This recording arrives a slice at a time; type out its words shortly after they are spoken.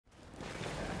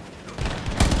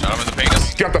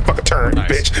got the fucking turn,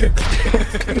 Nice. bitch.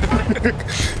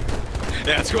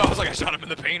 Yeah, that's who I was like. I shot him in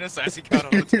the penis as he got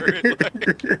on the turret.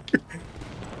 Like.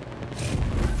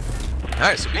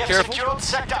 Alright, so be careful. Secured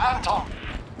Sector Anton.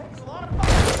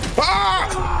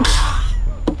 Ah!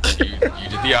 You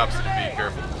did the opposite of being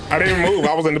careful. I didn't move.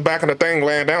 I was in the back of the thing,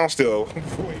 laying down still.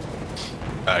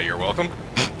 You're welcome.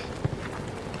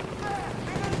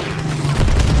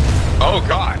 Oh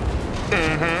God.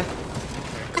 Mm-hmm.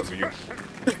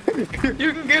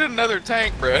 You can get another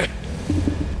tank, bruh.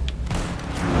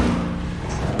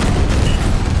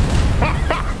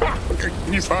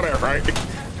 You saw that, right?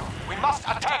 We must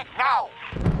attack now.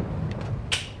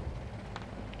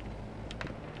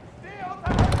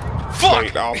 Fuck!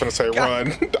 Wait, I was gonna say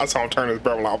run. I saw him turn his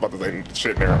barrel. I was about to say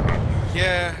shit there.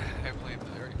 Yeah, I believe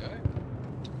that already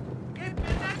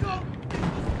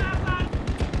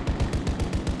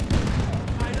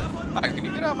died. Can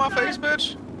you get out of my face,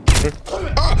 bitch?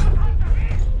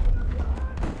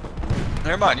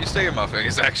 Never mind, you stay in my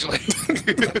face, actually.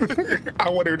 I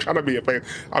wasn't even trying to be a face.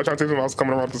 I was trying to tell him I was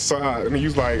coming around the side, and he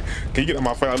was like, "Can you get out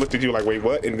my face?" I looked at you like, "Wait,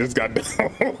 what?" And just got down.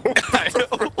 I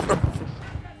know.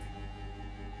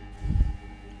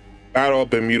 Battle of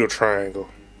Bermuda Triangle.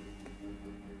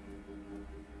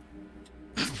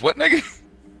 What, nigga?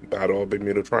 Battle of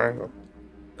Bermuda Triangle.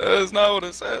 That's not what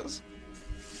it says.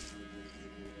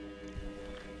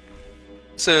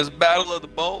 It says Battle of the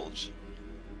Bulge.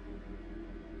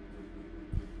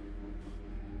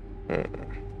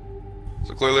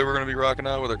 So clearly we're gonna be rocking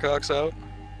out with our cocks out.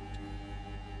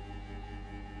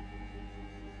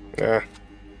 Yeah.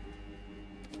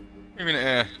 I mean,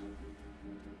 eh.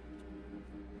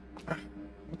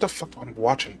 What the fuck I'm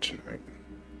watching tonight?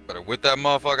 Better whip that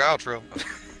motherfucker outro.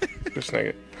 This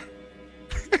nigga.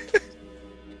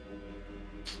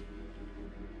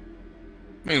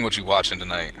 I mean, what you watching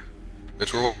tonight?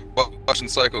 Bitch, we're watching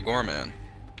Psycho Gorman.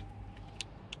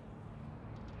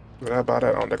 Did I buy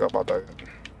that? I don't think I bought that.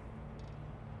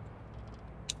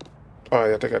 Oh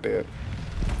yeah, I think I did.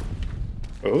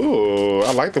 Ooh,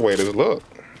 I like the way this look.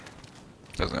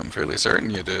 Because I'm fairly certain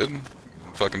you did.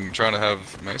 Fucking trying to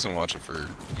have Mason watch it for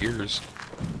years.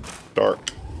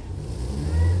 Dark.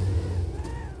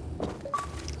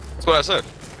 That's what I said.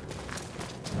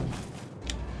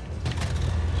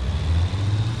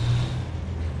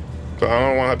 So I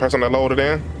don't want that person that loaded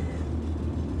in.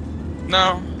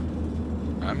 No.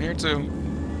 I'm here too.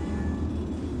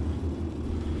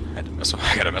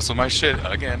 I gotta mess with my shit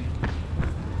again.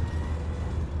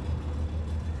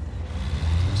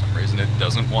 For some reason it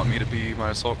doesn't want me to be my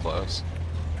assault class.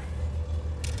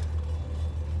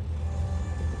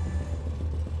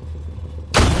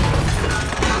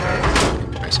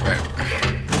 Nice, man.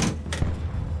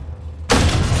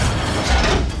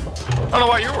 I don't know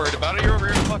why you're worried about it. You're over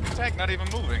here in a fucking tank, not even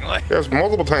moving. Like, There's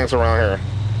multiple tanks around here,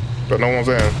 but no one's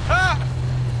in. ah!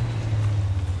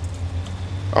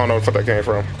 I don't know where the fuck that came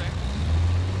from.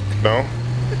 No?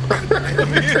 I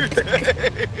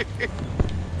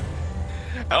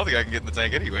don't think I can get in the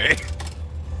tank anyway.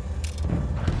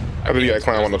 I think you gotta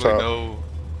climb on the top.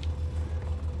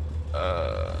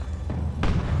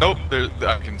 Nope.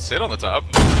 I can sit on the top,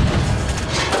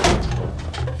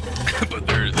 but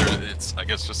it's I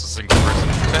guess just a single person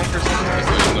tank or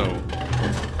something.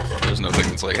 Because there's no thing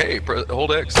that's like, hey,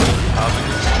 hold X. Oh,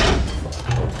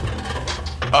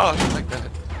 I don't like that.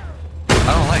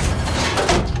 I don't like it.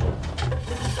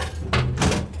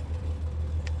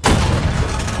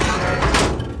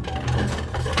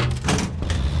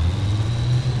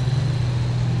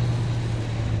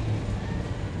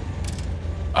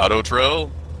 Auto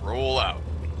trail, roll out.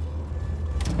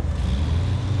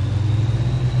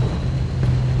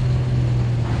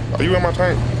 Are you in my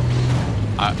tank?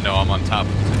 No, I'm on top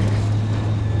of the tank.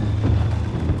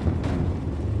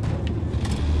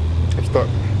 I'm stuck.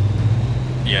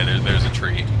 Yeah, there's a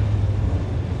tree.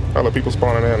 I let people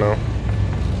spawning in now.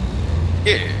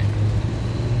 Yeah.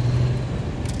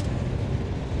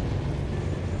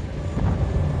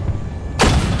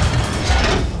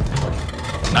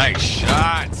 Nice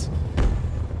shot.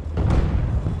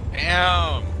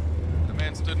 Damn. The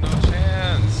man stood no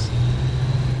chance.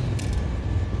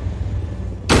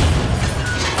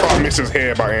 Oh, I missed his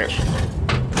head by an inch.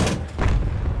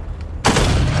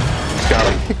 Got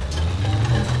him.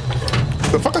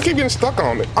 The fuck I keep getting stuck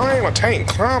on it? I ain't a tank.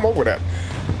 Climb over that.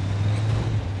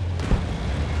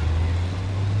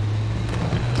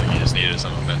 I think you just needed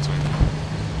some momentum.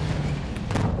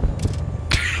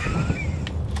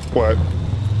 What?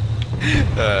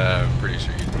 I'm pretty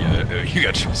sure you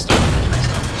got your stuff.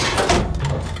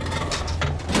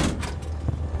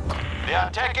 They are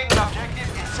taking the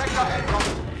objective in Sector Anton.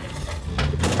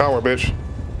 Tower, bitch.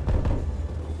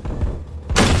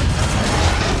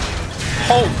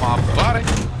 Oh my body.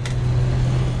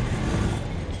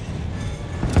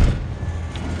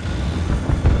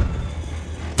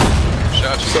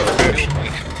 Shot you. Son of a bitch.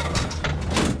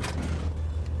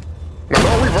 No,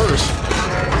 don't reverse.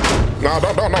 No,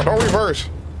 don't reverse.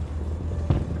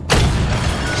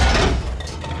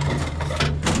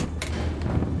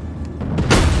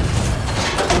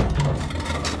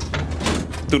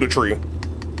 Through the tree.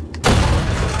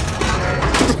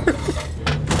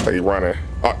 He running.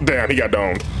 Oh, damn, he got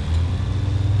domed.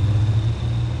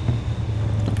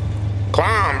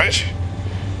 Climb, bitch.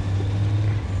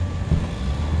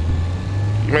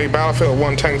 You made Battlefield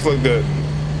 1 tanks look good.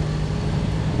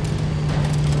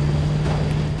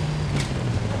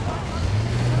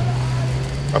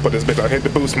 I put this bitch, I hit the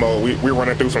boost mode. We're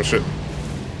running through some shit.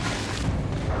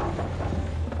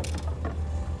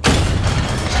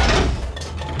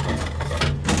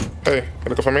 Hey, you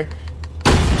looking for me?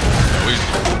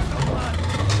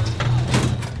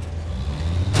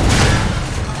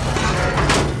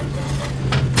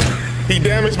 He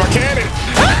damaged my cannon.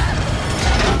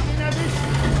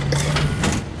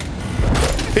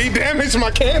 He damaged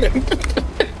my cannon.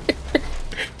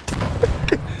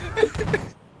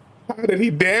 How did he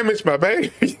damage my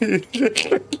baby?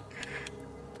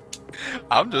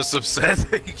 I'm just upset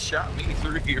that he shot me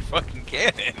through your fucking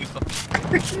cannon.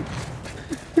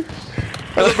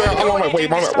 I'm like, wait,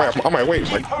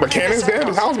 my cannon's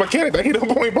damaged? How's my cannon? I hit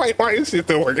him point blank. Why is shit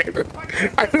still working?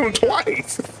 I hit him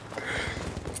twice.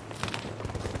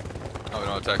 Oh, we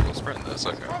don't have tactical sprint this,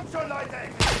 okay.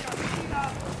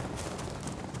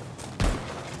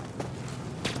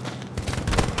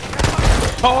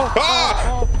 Oh!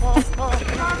 Ah!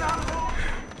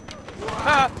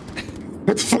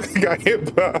 What the fuck he got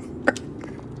hit by? What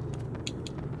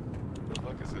the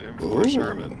fuck is it? M4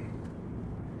 Sherman.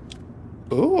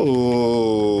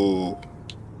 Ooh.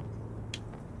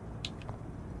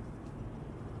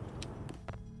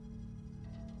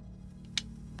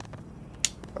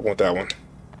 I want that one.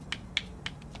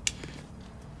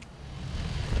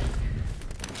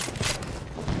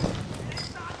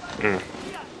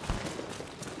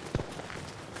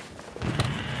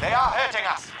 They are hurting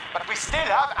us, but we still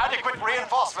have adequate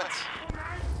reinforcements.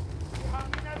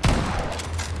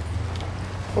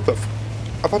 What the f—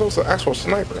 I thought it was an actual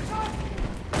sniper.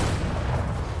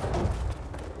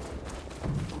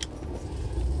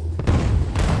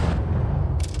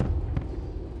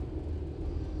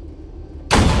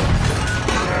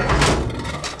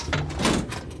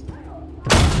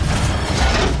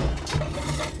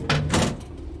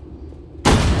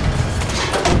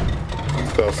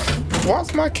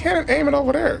 Why's my cannon aiming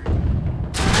over there?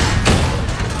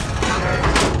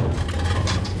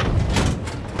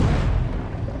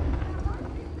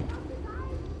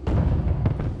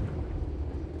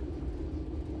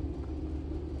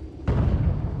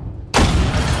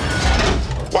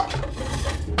 What?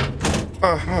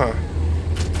 Uh-huh.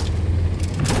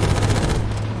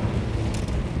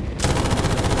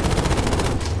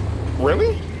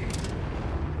 Really?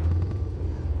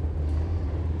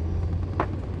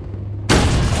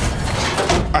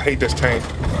 I hate this tank.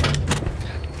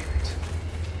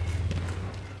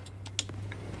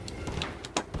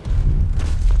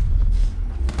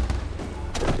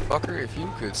 Fucker, if you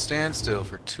could stand still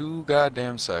for 2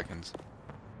 goddamn seconds.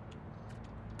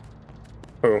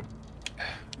 Who?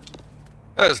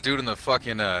 This dude in the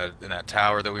fucking, in that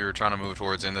tower that we were trying to move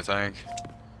towards in the tank.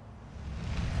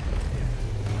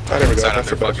 I never got Decided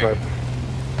that. That's they're the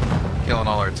fucking killing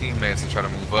all our teammates and try to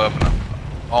move up, and I'm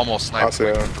almost sniped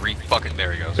see like him. 3 fucking—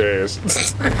 there he goes. There it is.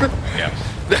 Yeah.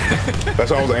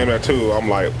 That's what I was aiming at too. I'm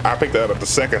like, I picked that up the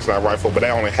second sniper rifle, but they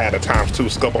only had a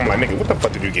 ×2 scope. I'm like, nigga, what the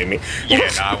fuck did you give me? Yeah,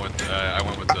 no, I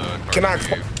went with the— Can I?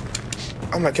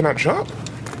 I'm like, can I jump?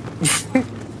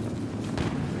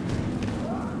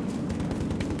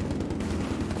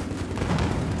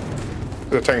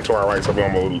 There's a tank to our right, so we're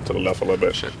gonna move to the left a little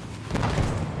bit. Shit.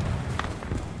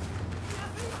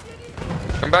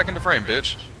 Come back into frame,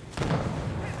 bitch.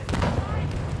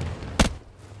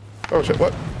 Oh shit,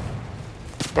 what?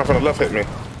 One from the left hit me. Ooh.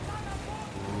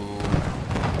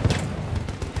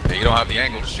 Yeah, you don't have the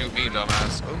angle to shoot me,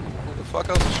 dumbass. Ooh, who the fuck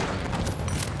else is shooting me?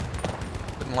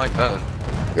 Didn't like that.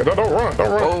 Yeah, don't run,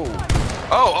 don't run.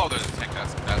 Oh, there's a tank.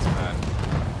 That's bad.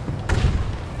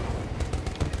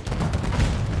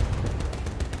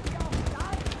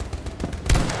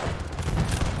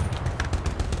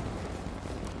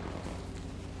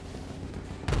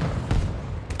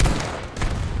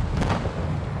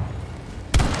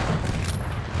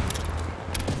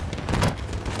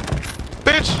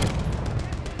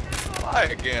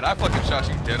 Again, I fucking shot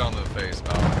you dead on the face.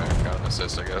 Oh, okay. Got an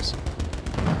assist, I guess.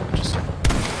 Interesting.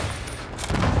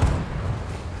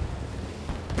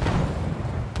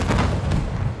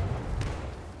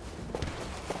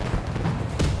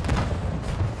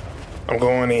 I'm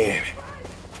going in.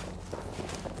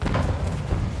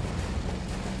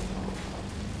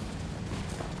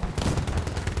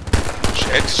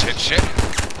 Shit.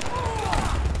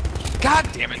 God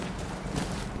damn it.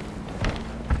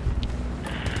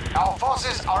 Our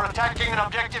forces are attacking an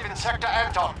objective in Sector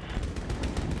Anton.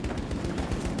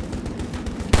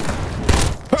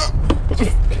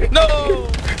 No!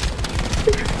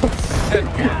 Had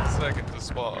 1 second to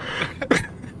spawn.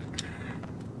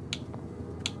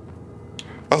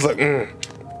 I was like,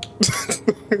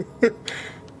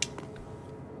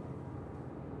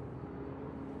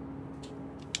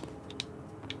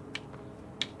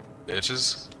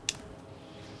 Bitches.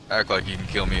 Act like you can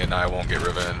kill me and I won't get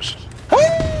revenge.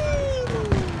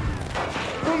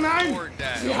 Oh nein! Poor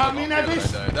dad. Sie haben ihn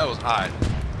erwischt! That was hot.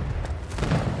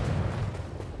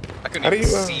 I couldn't How do even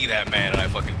you, see that man and I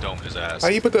fucking domed his ass. how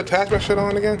you put the attachment shit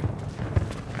on again?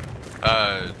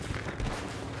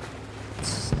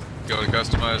 Go to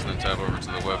customize and then tab over to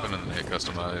the weapon and then hit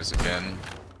customize again.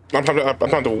 I'm talking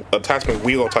the attachment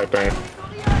wheel type thing.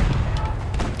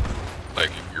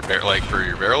 Like like for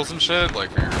your barrels and shit,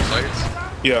 like for your sights.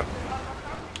 Yeah.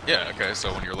 Yeah. Okay.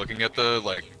 So when you're looking at the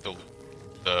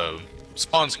the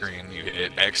spawn screen, you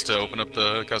hit X to open up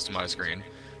the customize screen.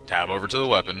 Tab over to the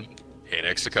weapon. Hit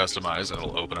X to customize, and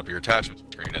it'll open up your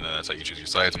attachment screen, and then that's how you choose your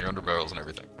sights and your underbarrels and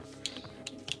everything.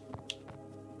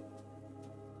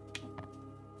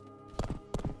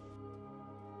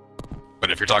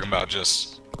 But if you're talking about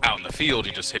just out in the field,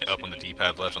 you just hit up on the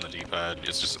D-pad, left on the D-pad.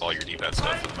 It's just all your D-pad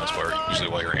stuff for the most part, usually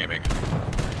while you're aiming.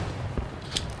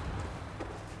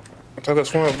 I thought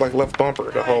this one was like left bumper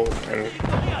the whole and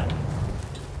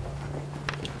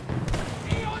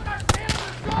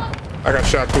I got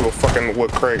shot through a fucking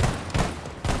wood crate.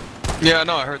 Yeah,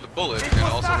 no, I heard the bullet and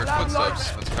also heard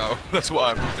footsteps. That's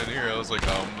why I moved in here. I was like,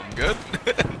 I'm good.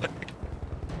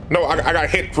 No, I got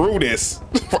hit through this.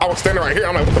 I was standing right here.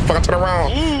 I'm like, what the fuck? I turned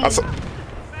around. I saw,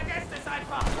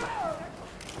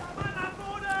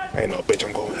 ain't no bitch,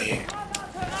 I'm going in.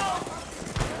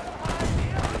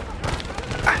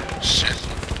 Shit.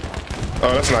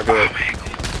 Oh, that's not good.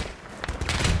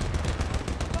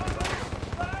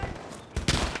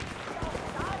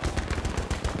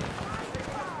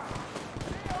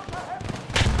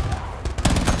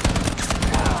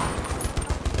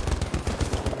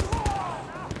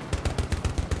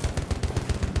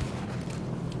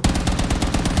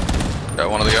 Got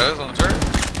one of the guys on the turret.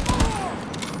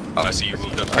 Oh, I see you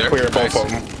moved up there. I cleared both of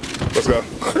them. Let's go.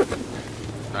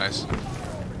 Nice.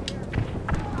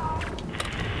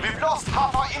 We've lost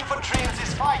half our infantry in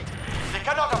this fight. They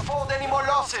cannot afford any more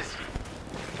losses.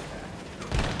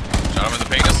 Shot him in the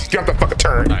penis. Get off the fucking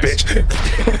turn, you Nice. bitch.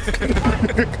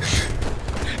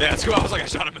 Yeah, that's cool. I was like, I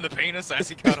shot him in the penis as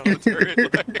he got on the turret.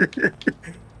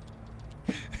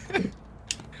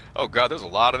 Oh god, there's a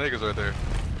lot of niggas right there.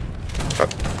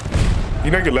 You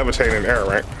know you're levitating in the air,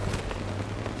 right?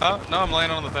 No, I'm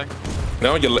laying on the thing.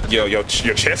 No, your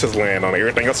chest is laying on it.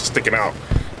 Everything else is sticking out.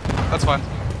 That's fine.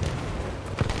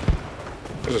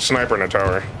 There's a sniper in the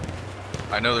tower.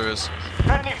 I know there is.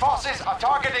 Friendly forces are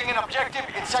targeting an objective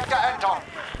in Sector Anton.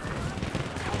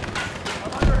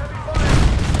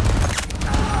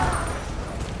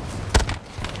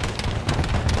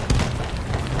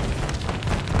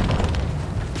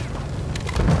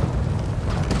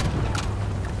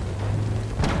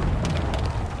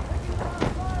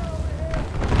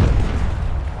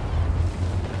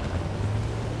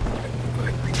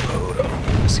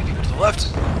 See people to the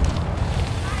left.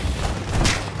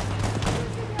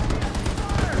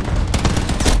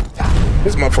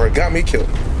 This motherfucker got me killed.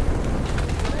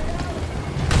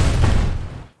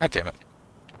 God damn it.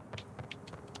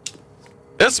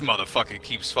 This motherfucker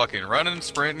keeps fucking running,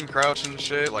 sprinting, crouching and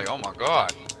shit. Like, oh my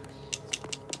god.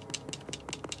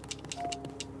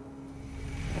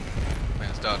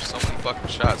 Man's dodged so many fucking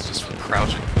shots just from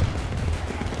crouching.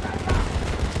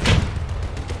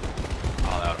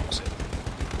 Oh, that almost hit.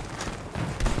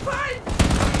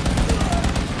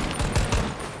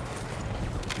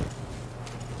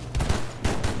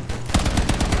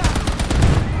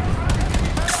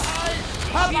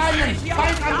 Hab einen!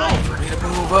 Feind an Bord! For me to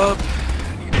move up. I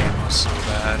need ammo so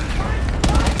bad.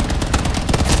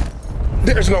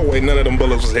 There's no way none of them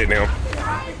bullets was hitting him.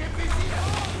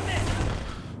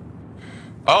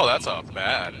 Oh, that's all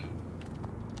bad.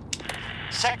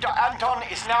 Sector Anton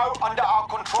is now under our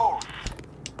control.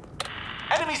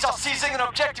 Enemies are seizing an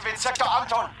objective in Sector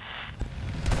Anton.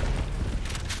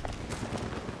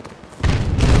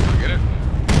 Get it?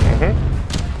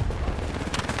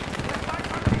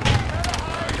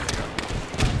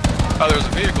 Oh, there was a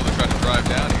vehicle that tried to drive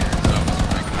down here, so I was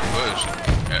making a push.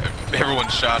 Everyone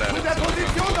shot at it. So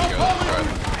Position auf Vorrücken!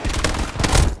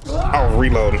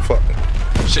 reloading. Fuck.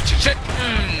 Shit.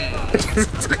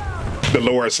 The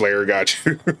Lord Slayer got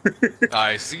you.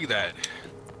 I see that.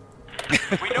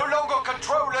 We no longer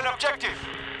control an objective.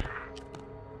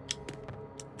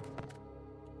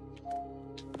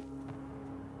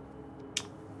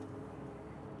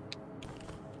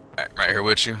 Right here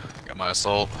with you. Got my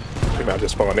assault. I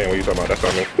just spawned in. What you talking about? That's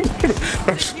not me.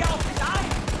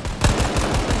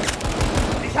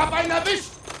 Ich hab einen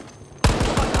erwischt!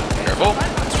 Careful.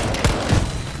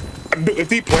 Dude, if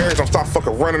these players don't stop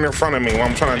fucking running in front of me when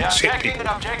I'm trying We to are shit taking people.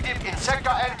 an objective in Sector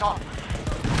Anton.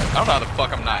 I don't know how the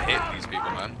fuck I'm not hitting these people,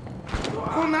 man.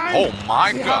 Oh nein! Oh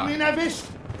my Sie God. haben ihn erwischt!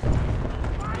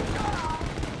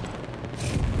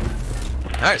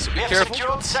 Alright, so be We have careful.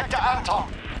 secured Sector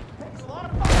Anton.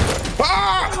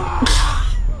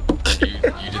 Ah! You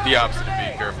did the opposite of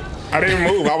being careful. I didn't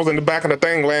move. I was in the back of the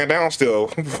thing laying down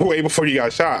still, way before you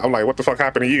got shot. I'm like, what the fuck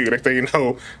happened to you? Next thing you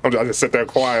know, I just sit there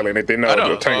quietly and they didn't know I know.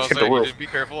 the I tank was hit the saying you roof. did be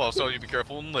careful. I was telling you be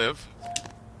careful and live.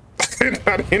 I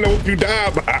didn't know if you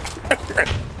died by.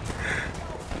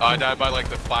 I died by like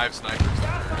the 5 snipers.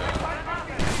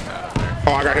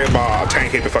 Oh, I got hit by a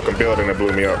tank hit the fucking building that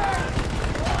blew me up.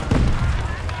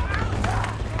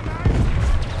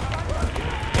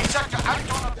 The Sector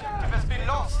Anton objective has been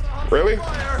lost. Really?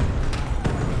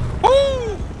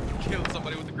 Woo! Killed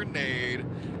somebody with a grenade.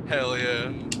 Hell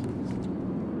yeah.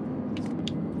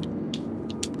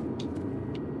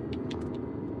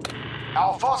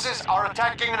 Our forces are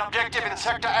attacking an objective in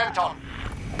Sector Anton.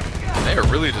 They are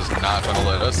really just not trying to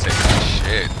let us take that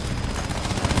shit.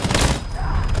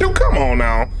 Dude, come on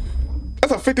now.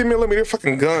 That's a 50mm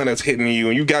fucking gun that's hitting you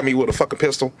and you got me with a fucking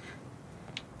pistol.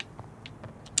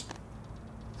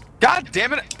 God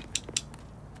damn it!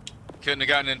 Couldn't have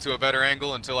gotten into a better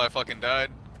angle until I fucking died.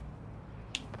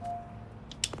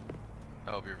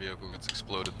 I hope your vehicle gets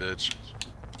exploded, bitch.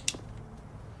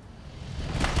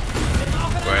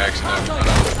 Wait, actually, no,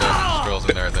 there's girls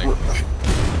in there, I think.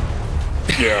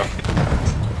 Yeah.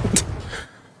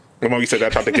 The moment you said that, I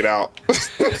tried to get out.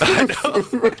 I know.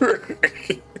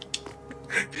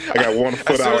 I got 1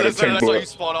 foot out and As soon 10 as I saw blood. you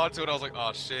spawn onto it, I was like,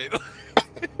 oh shit.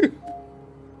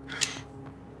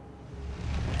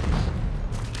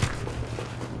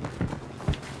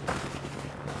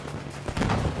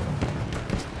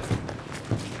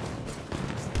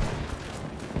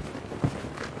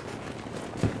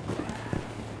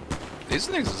 These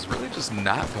niggas is really just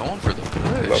not going for the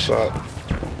Left push. side.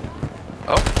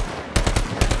 Oh,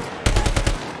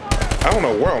 I don't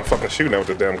know where I'm fucking shooting at with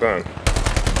this damn gun.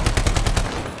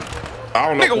 I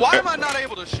don't know. nigga, why am I not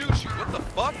able to shoot you? What the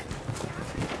fuck?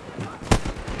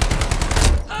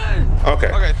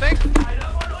 Okay. Okay, thank you.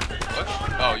 What?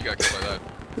 Oh, you got killed by that.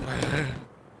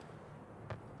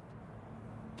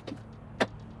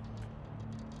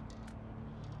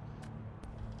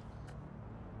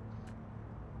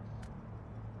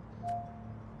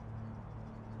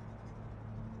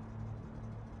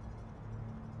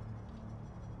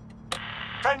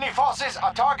 Friendly forces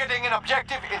are targeting an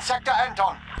objective in Sector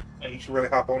Anton. Hey, you should really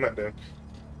hop on that then.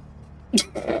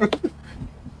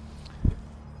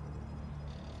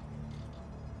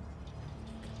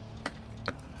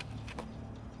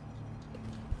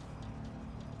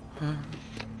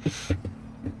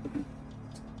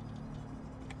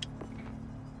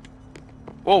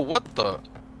 Whoa, what the?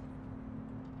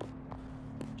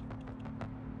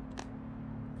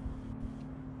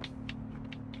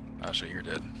 Oh shit, you're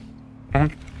dead.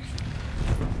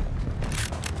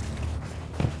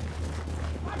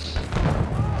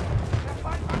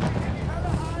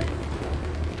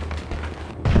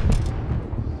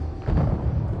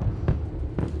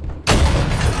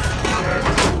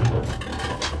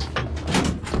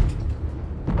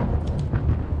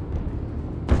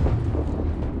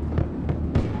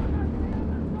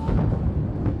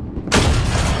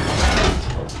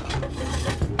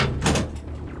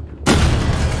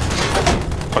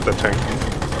 What the tank?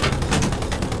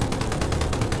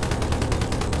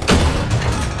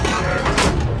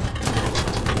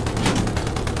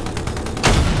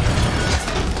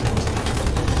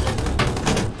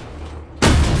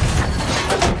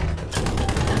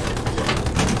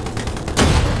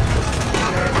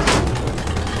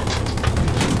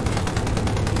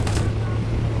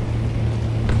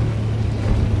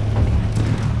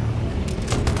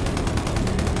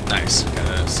 Nice. Got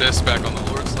an assist back on the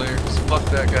Lord Slayer. Fuck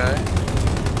that guy.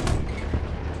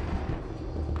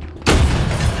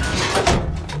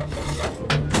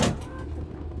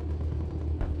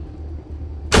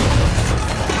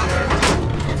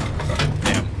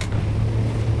 Damn.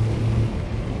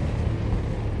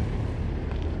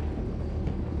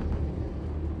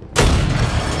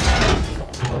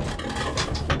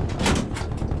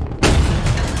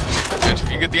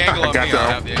 get the angle on me, got I'll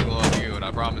that. have the angle on you, and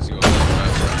I promise you I'll be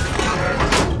faster.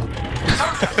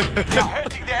 Soldiers, they are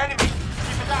hurting the enemy.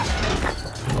 Keep it up.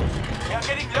 They are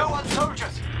getting low on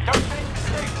soldiers. Don't make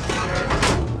mistakes.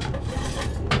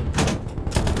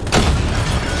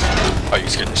 Oh, you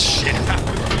scared the shit out of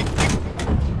me.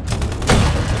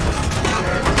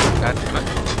 God damn it.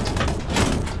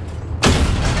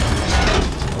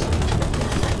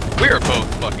 We are both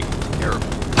fucking terrible.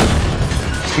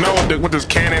 No, with this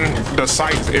cannon, the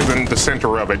sight is in the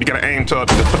center of it. You gotta aim to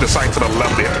put the sight to the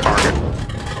left to hit the target.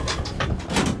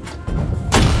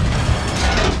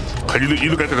 You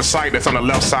look at the sight that's on the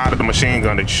left side of the machine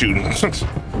gun that you're shooting.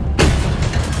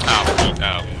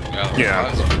 Ow. Yeah. I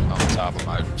was on top of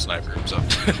my sniper, so. Oh,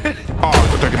 I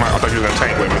thought you were in a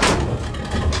tank with me.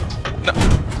 No.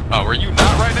 Oh, were you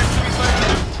not right next to me,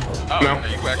 sniper? Oh, No.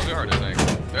 You actually are, I think.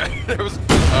 There was.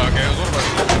 Oh, okay, it was one of my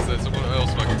friends that someone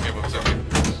else fucking came up to me.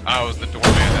 I was the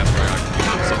doorman, that's right.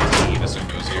 I saw the key and assumed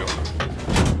it was you.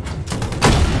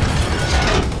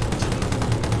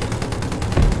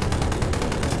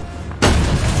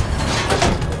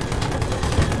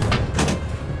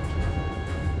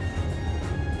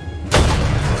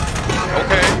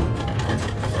 Okay.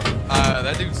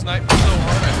 That dude sniped me so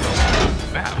hard I fell off the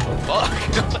map. Fuck.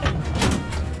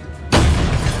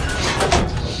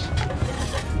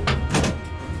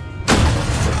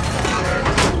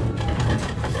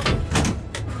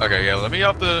 Okay, yeah, let me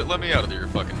out of your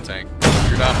fucking tank.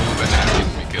 You're not moving and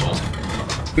getting me killed.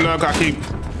 No,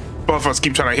 both of us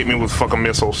keep trying to hit me with fucking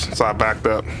missiles, so I backed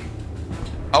up.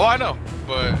 Oh, I know,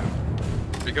 but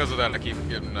because of that, I keep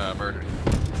getting murdered.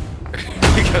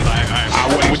 Because I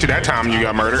wasn't with you that time you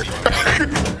got murdered.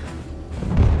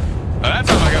 That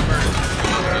time I got murdered.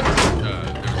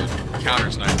 There was a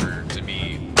counter sniper to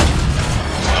me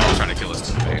while I was trying to kill his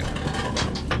teammate.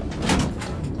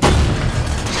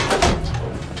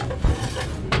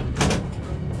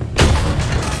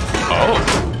 Oh,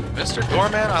 Mr.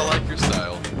 Doorman, I like your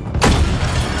style.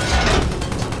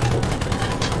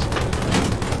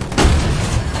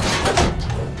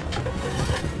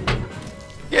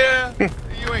 Yeah,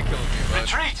 you ain't killing me, bud.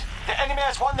 Retreat. The enemy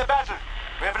has won the battle.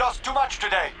 We have lost too much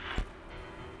today.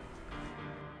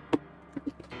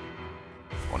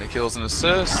 20 kills and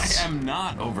assists. I am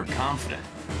not overconfident.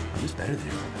 Who's better than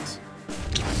everyone else?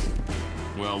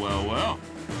 Well, well, well.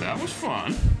 That was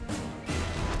fun.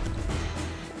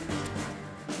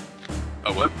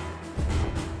 Oh, what?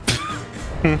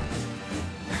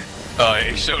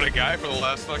 He showed a guy for the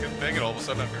last fucking thing, and all of a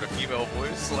sudden I heard a female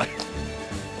voice. Like,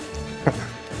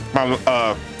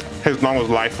 His longest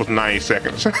life was 90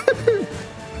 seconds.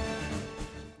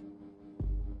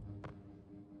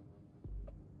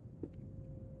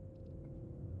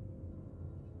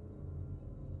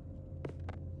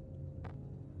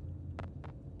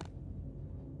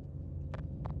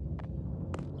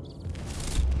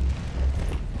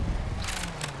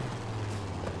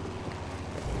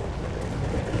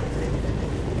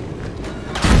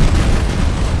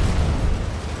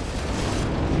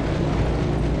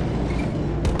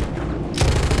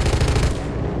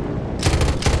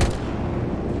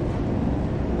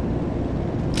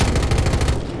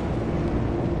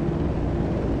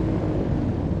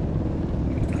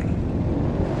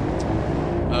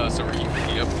 so are you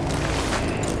yep.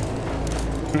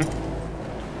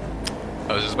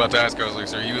 I was just about to ask, I was like,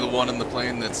 so are you the one in the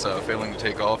plane that's failing to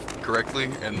take off correctly?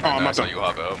 And I saw you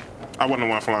hop out. I wasn't the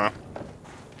one flying.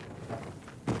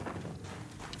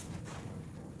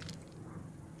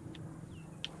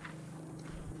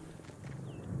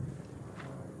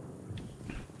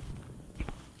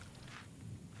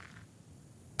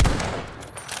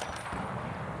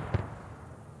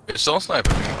 Bitch, don't snipe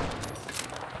at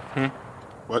me.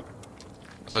 What?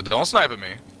 So don't snipe at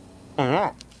me.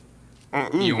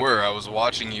 Mm-hmm. You were. I was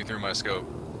watching you through my scope.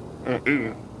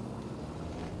 Mm-mm.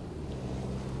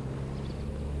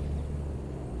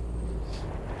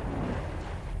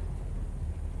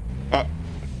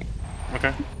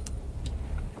 Okay.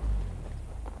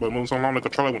 But it moved so long the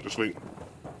controller went to sleep.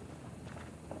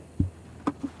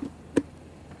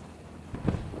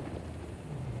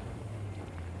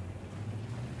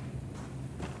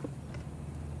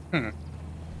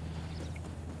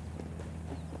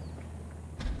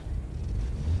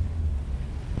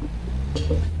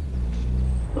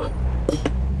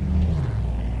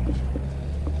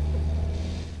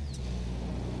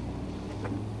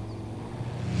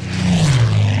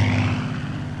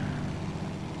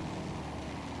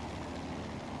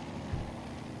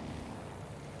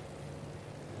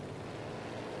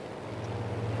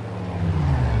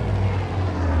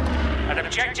 An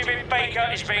objective in Baker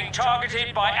is being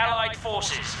targeted by Allied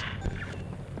forces.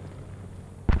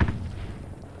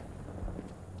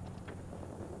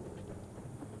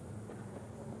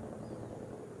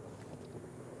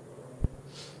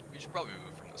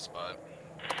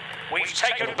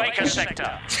 vacant Baker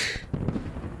sector.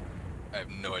 I have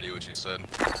no idea what you said.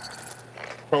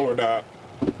 Roller died.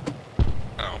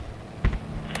 Oh.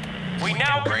 We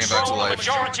now Bring it back to control the life.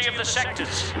 majority of the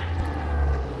sectors.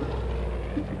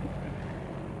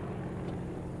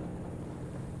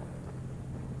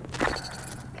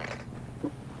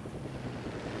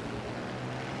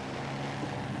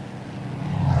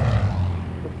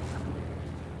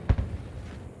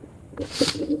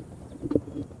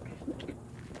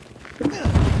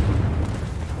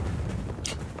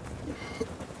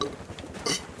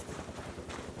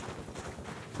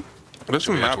 This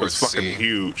Yeah, map is towards fucking C.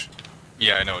 huge.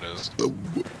 Yeah, I know it is. Go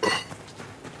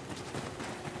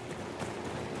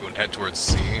and head towards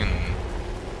C and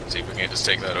see if we can't just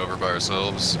take that over by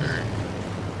ourselves. Or...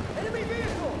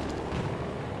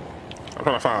 I'm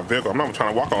trying to find a vehicle. I'm not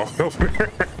trying to walk off.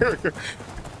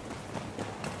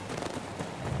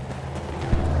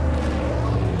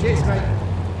 Cheers, mate.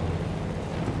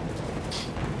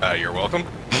 You're welcome.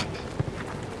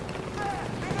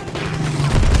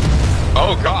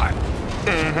 Oh God.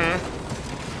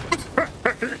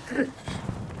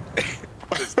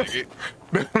 This nigga.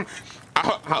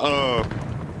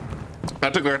 I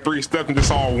took like 3 steps and just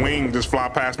saw a wing just fly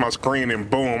past my screen and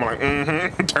boom. I'm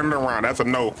like, turn it around. That's a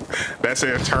no. That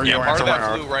says turn Yeah, your part ass of that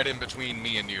around. flew right in between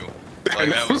me and you. Like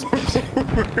that was.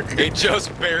 It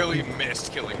just barely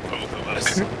missed killing both of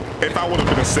us. If I would have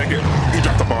been a second, he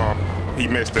dropped the bomb. He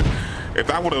missed it. If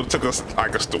I would have took us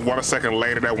like a second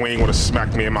later, that wing would have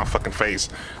smacked me in my fucking face.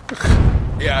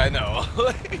 Yeah, I know.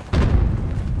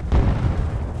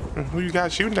 Who you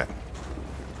guys shooting at?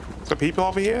 The people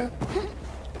over here?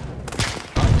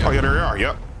 Oh yeah, there they are.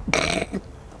 Yep.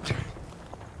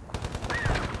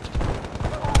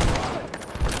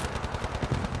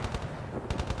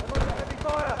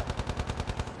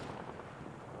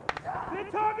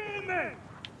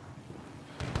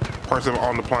 Person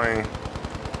on the plane.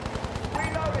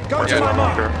 Go Person to my right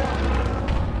mark. there.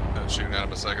 I was shooting at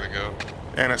him a second ago.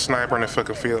 And a sniper in the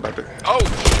fucking field out there. Oh!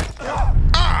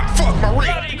 Ah, fuck my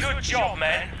ring. Bloody good job,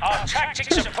 men. Our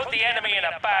tactics have put the enemy in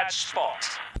a bad spot.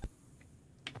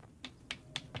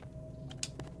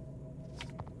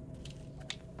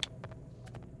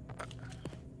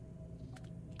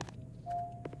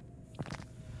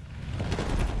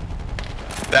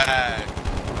 That.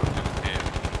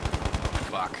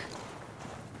 Fuck.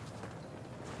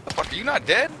 The fuck, are you not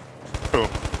dead? Who?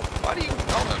 Why do you.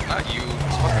 No, no, not you.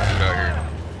 This fucking dude out here.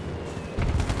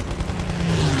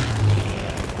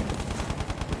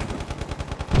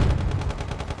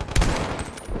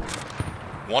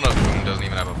 One of whom doesn't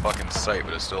even have a fucking sight,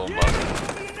 but is still above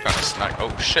it. Trying to snipe.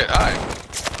 Oh shit, hi.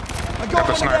 I Got the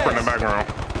one of sniper in the theirs. background.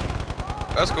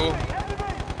 That's cool.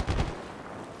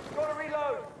 Gotta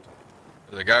reload.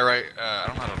 There's a guy right. I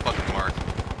don't know how to fucking mark.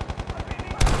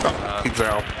 Oh, he's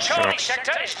out. Charlie Yeah.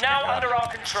 sector is now under our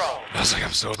control. I was like,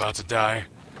 I'm so about to die.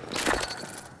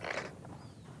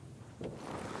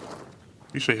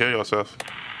 You should heal yourself.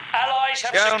 Allies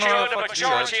have Yeah, I don't know how secured the the fuck to do that.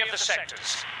 majority of the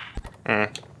sectors.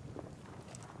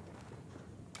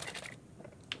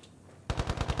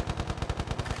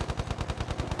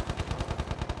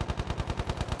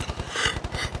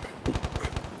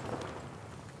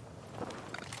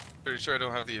 Pretty sure I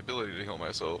don't have the ability to heal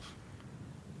myself.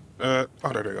 Oh,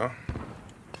 there they go.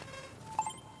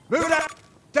 Move it up.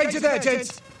 Danger there,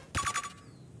 gents.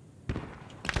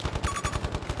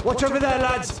 Watch over there,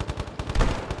 lads.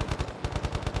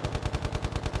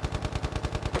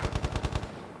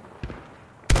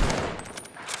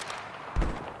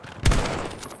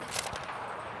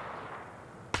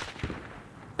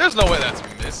 There's no way that's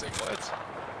missing. What?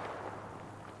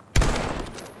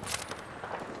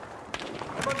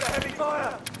 I'm under heavy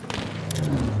fire.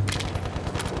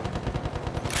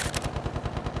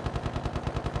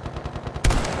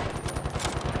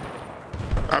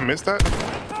 I missed that?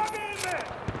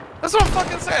 That's what I'm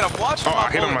fucking saying. I'm watching Oh, my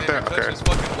I hit him bullet right there. damage touch Okay. his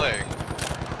fucking leg.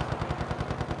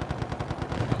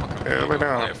 Yeah, lay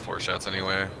down. I have 4 shots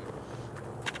anyway.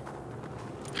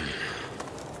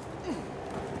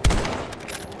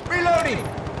 Reloading.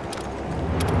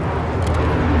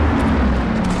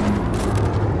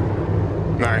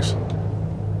 Nice.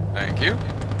 Thank you.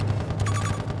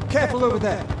 Careful over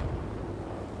there.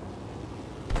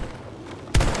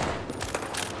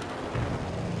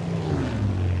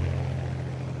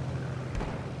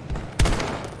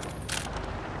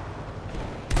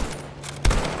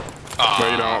 No,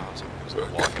 you don't. Just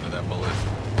walk into that bullet.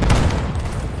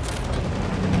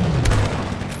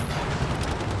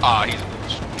 Ah, he's a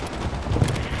bitch.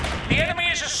 The enemy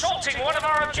is assaulting one of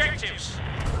our objectives.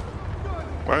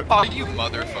 What? Oh, you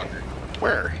motherfucker.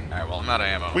 Where? Alright, well, I'm out of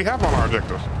ammo. We have all our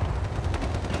objectives.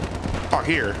 Oh,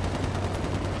 here.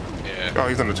 Yeah. Oh,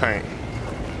 he's in the tank.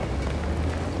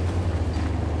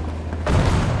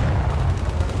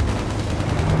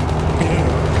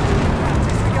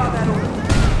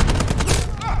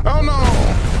 Oh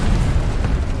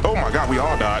no! Oh my God, we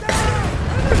all died.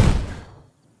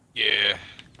 Yeah.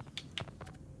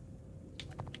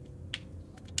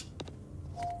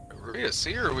 Are we a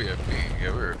C or are we a B?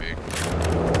 Yeah, we're a B.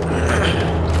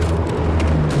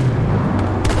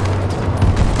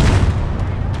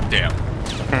 Damn.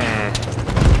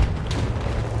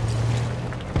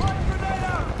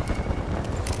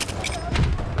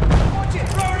 Watch it!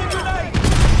 Throwing a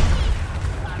grenade!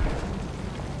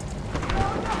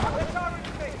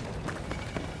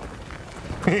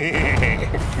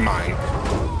 Mine.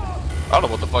 I don't know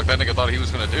what the fuck that nigga thought he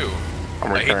was gonna do.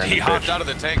 I'm Like, repairing he the hopped bitch. out of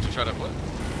the tank to try to what?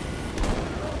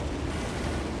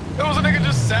 There was a nigga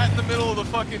just sat in the middle of the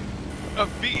fucking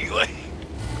B, like.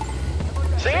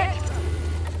 See it?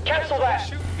 Cancel that.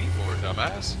 Shoot B for,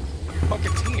 dumbass.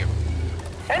 Fucking team.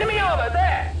 Enemy armor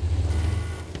there.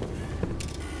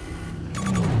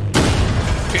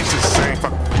 It's the same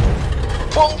fuck.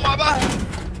 Oh my bad.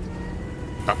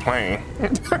 Stop playing.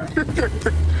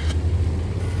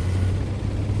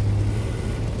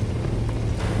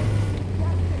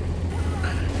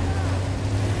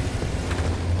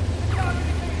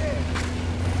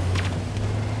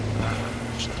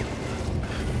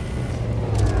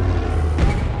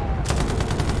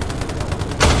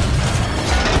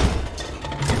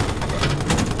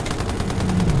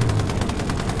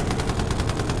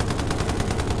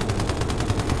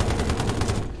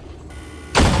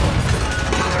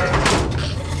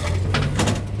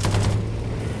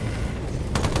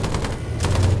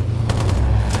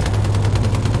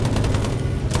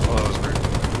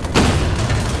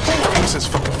 His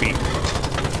fucking feet.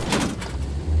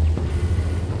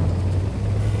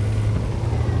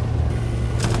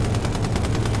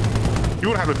 You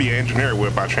wouldn't have to be an engineer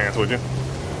with by chance, would you?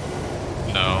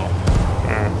 No.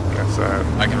 That's sad.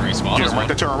 I can respawn Yeah, as right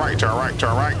well. to our right, to our right, to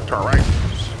our right, to our right.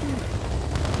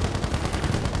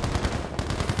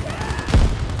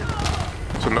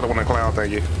 It's another one in cloud,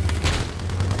 thank you.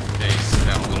 Base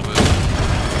down a little bit.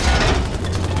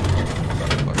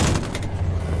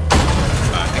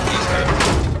 I think he's dead.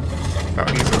 Oh,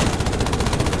 he's a...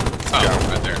 Oh,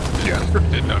 Yeah. right there. Yeah.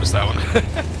 Didn't notice that one.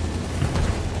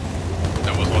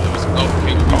 That was one that was. Oh,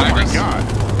 he Oh behind my us. God.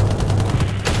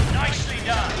 Nicely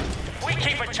done. We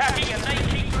keep attacking and they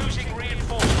keep losing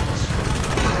reinforcements.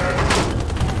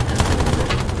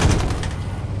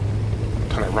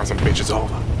 Trying to run some bitches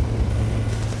over.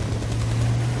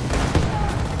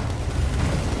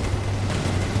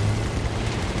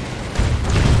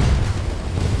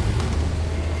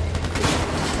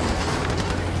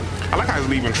 I like how he's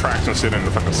leaving tracks and sitting in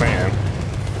the fucking sand.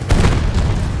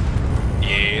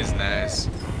 Yeah, it's nice.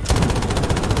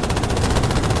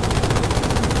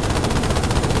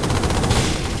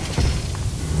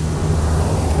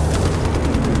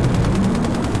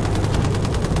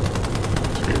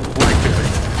 Right there.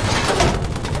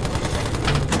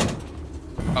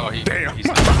 Oh, Damn. he's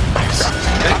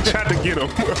I tried to get him.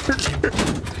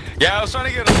 Yeah, I was trying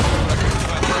to get him.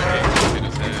 Hit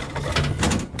his head.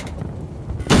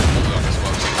 Hold on, this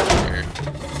one's here.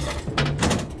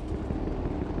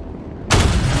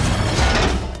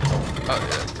 Oh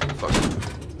yeah,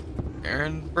 fucking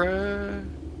Aaron, bruh.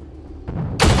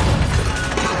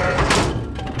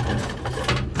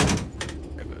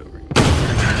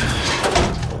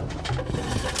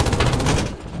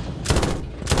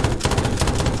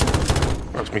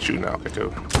 That's me shooting now. Okay,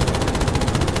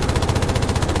 cool.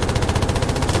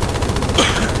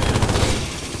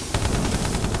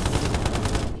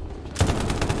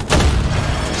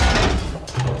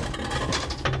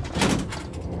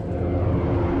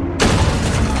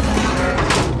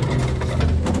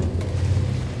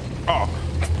 Oh.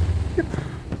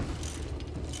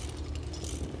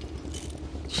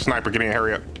 Sniper, get in,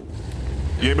 hurry up.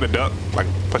 You able to duck? Like,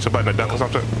 push a button to duck or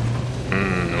something?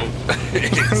 Nope.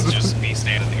 It's just me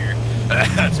standing here.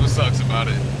 That's what sucks about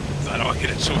it. Is I don't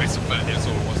get a choice if that hits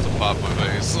someone wants to pop my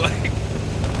face. Like,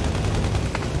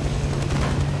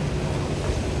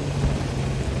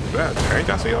 That tank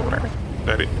I see over there?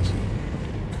 That is.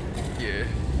 yeah.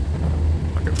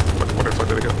 Okay, what the fuck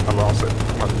did it go? I lost it.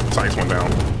 My sights went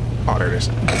down. Oh, there it is.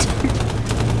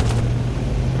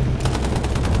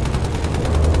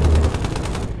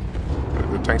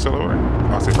 The tank's still over there?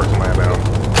 Oh, I see a person laying down.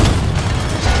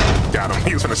 Got him.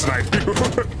 He was gonna snipe you.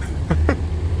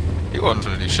 He wasn't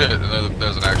gonna do shit, and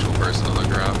there's an actual person on the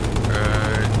ground.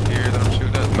 Right here that I'm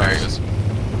shooting at. There he is.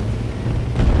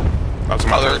 That's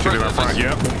my Oh, there's third shooting a in front. person.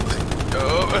 Yep.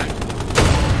 Oh.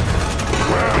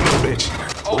 Run, bitch.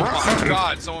 Oh Run. my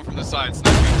god, someone from the side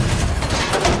sniped me.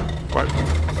 What?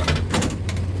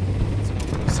 Someone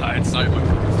from the side sniped me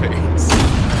from the face.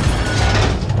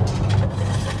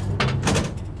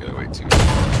 Gotta wait 2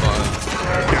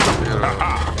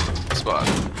 spot.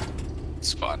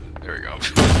 Spot. There we go.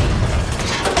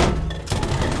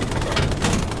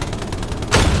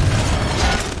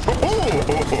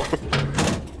 Oh!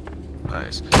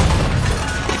 Nice.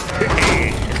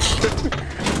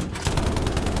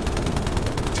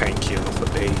 Tank kill for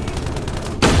A. Yeah,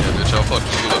 bitch, I'll fuck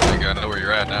you up, nigga. I know where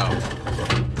you're at now.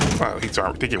 Oh, he's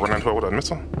already. Did he run into it with a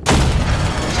missile?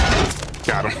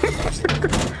 Got him.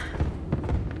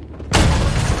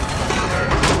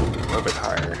 A little bit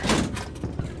higher.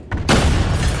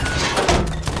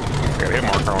 Got a hit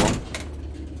marker on him.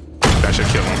 That should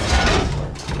kill him.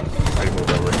 I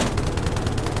moved over.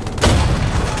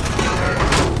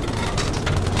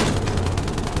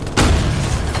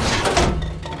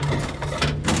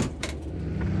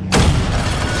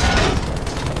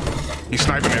 He's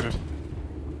sniping at it.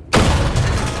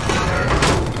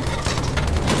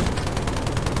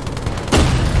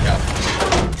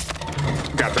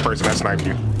 Got the person that sniped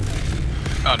you.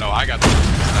 Oh no, I got the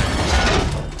person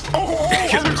that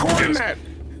sniped me. I'm recording that.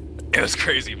 It was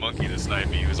crazy monkey that sniped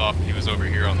me. He was over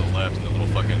here on the left in the little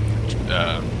fucking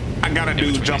I got a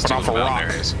dude jumping off a rock.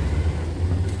 Areas.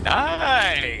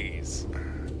 Nice.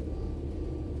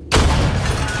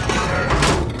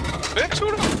 Bitch,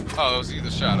 who the? Oh, it was you the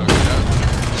shot. Okay,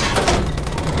 yeah.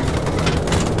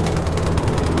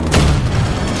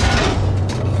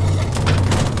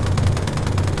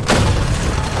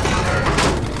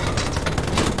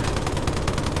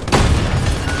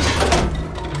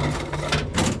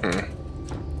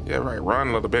 Yeah, right. Run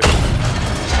a little bit.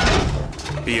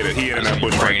 He hit in that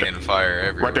bush right Rain there. and fire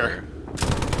everywhere. Right there.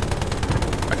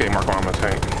 I can't mark on my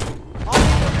tank.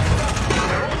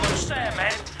 We're almost there,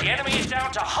 men. The enemy is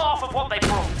down to half of what they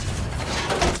brought.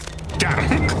 Got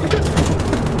him.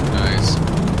 Nice.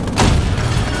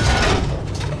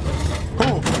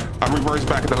 Oh, I reversed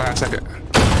back at the last second.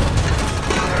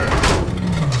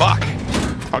 Fuck.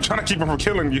 I'm trying to keep him from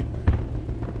killing you.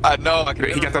 I know. I can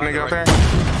He got that nigga out there?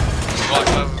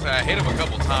 Well, I hit him a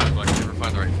couple times, but I can never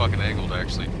find the right fucking angle to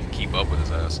actually keep up with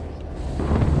his ass.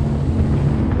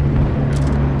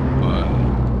 But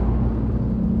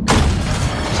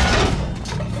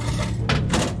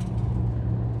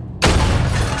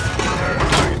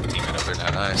teammate up there now,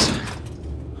 nice.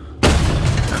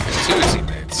 Okay, 2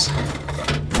 teammates.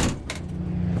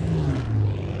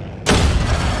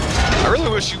 I really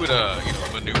wish you would,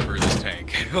 maneuver this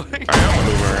tank. Like, I am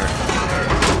maneuvering.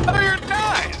 oh, you're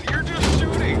not. You're just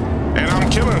shooting. And I'm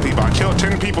killing people. I killed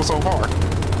 10 people so far.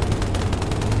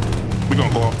 We're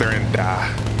gonna go up there and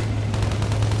die.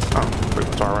 Oh, pretty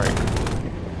much alright.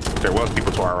 There was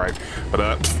people to our right. But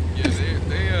Yeah,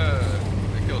 they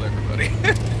killed everybody.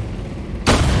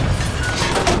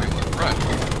 Run.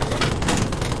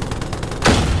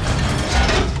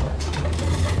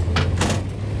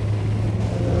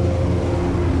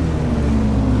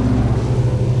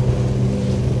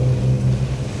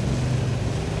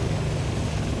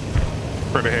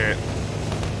 for the head.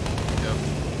 Yep.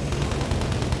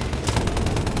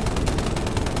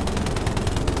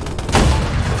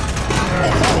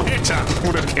 Oh, headshot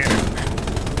with a cannon.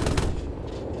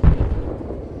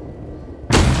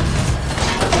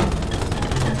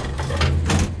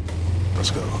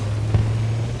 Let's go.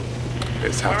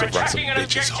 It's time We're to run some attacking an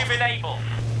bitches objective off. in Able.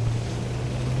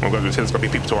 I'm gonna do this. There's gonna be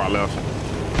people to our left.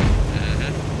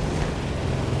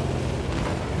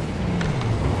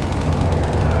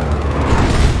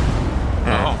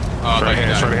 Oh, Straight ahead,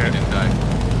 he straight died. ahead. He didn't die.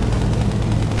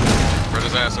 Run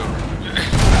his ass over.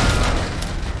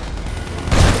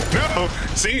 No!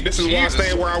 See, this is why I Jesus.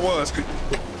 stayed where I was.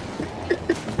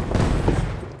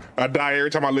 I die every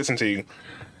time I listen to you.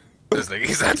 This nigga,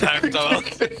 he's that time dog.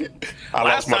 I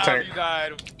lost my Last time tank. you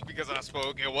died because I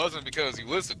spoke, it wasn't because you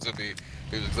listened to me.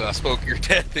 It was because I spoke your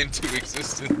death into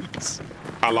existence.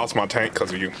 I lost my tank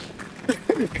because of you.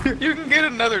 You can get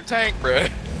another tank,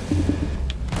 bruh.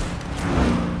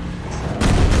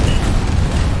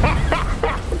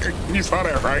 You saw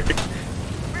that, right?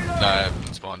 Nah, I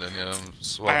haven't spawned in yet. I'm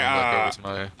swapping back over to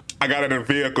my... I got in a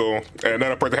vehicle, and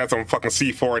another person had some fucking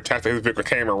C4 attached to his vehicle,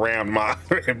 came and rammed mine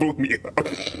and blew me up.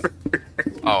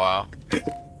 Oh, wow.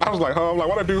 I was like, huh? I'm like,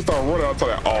 why that dude start running? I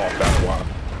told that, oh, that's why.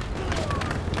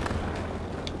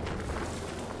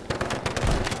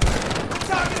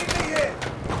 Targeting me here!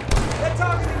 They're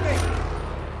targeting me!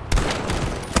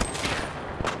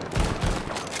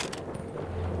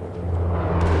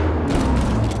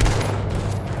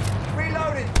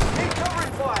 Reloading! Keep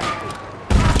covering fire!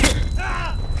 Ah!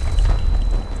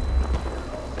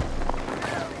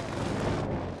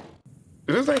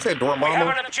 Did this thing say We have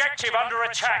Dormammu? an objective under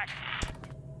attack.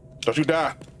 Don't you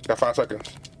die. Got 5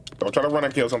 seconds. Don't try to run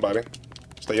and kill somebody.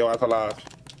 Stay your ass alive.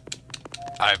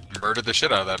 I murdered the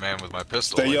shit out of that man with my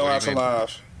pistol. Stay Like, your what ass do you mean?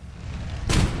 alive.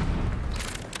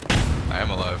 I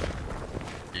am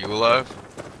alive. Are you alive?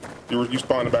 You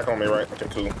spawned back on me, right? Okay,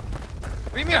 cool.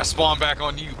 What do you mean I spawned back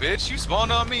on you, bitch? You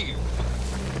spawned on me.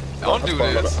 Don't do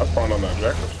this. I spawned on the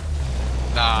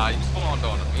objective. Nah, you spawned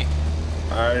on me.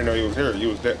 I didn't know you was here. You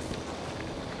was dead.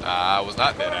 I was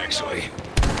not dead, actually.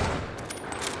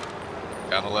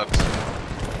 Down the left.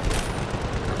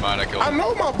 Never mind, I killed I him.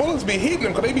 know my bullets be hitting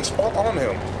him because they be spawned on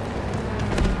him.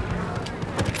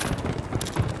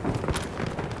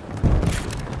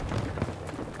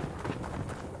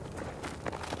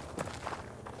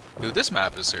 Dude, this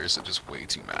map is seriously just way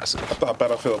too massive. I thought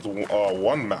Battlefield's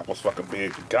 1 map was fucking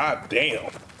big. God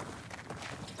damn.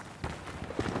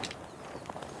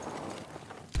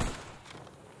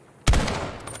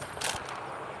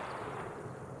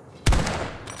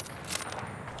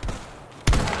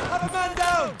 Have a man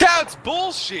down! That's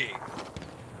bullshit!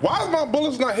 Why is my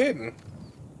bullets not hitting?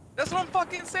 That's what I'm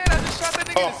fucking saying. I just shot that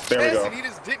nigga in his there we chest go. and he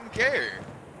just didn't care.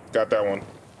 Got that one.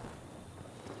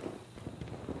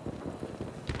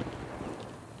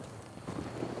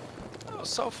 That was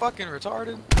so fucking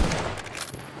retarded.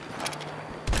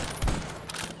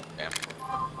 Damn.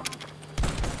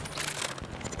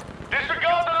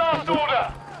 Disregard the last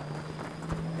order.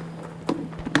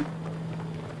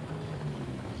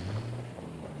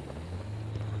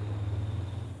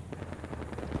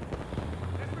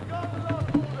 Disregard the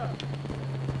last order.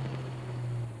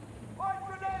 Fire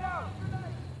grenade out.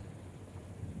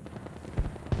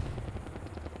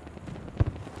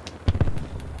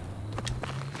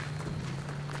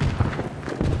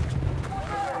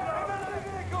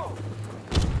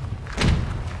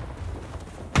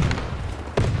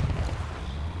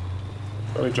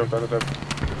 Really jumped out of that.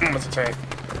 That's a tank.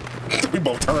 We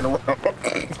both turned around.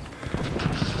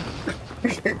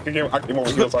 I came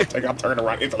over here, so I turned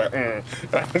around. It's like,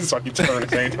 It's like you turn at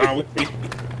the same time with me.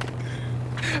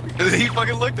 He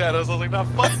fucking looked at us. I was like, nah,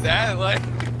 fuck that. Like,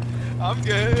 I'm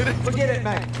good. Forget it,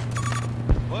 man.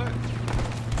 What?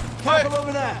 Careful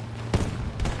over there.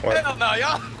 What? Hell no,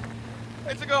 y'all.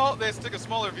 They took a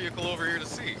smaller vehicle over here to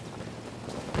see.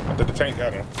 I did the tank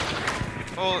got him.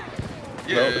 Well,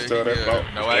 yeah, No, it's still there. no,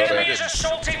 No, I it's still Enemy didn't. is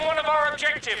assaulting one of our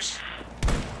objectives.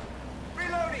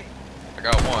 Reloading. I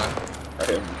got one. I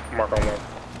hit mark on one.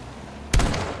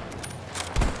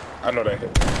 I know that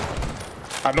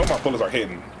hit. I know my bullets are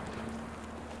hitting.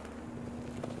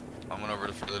 I went over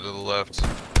to further to the left.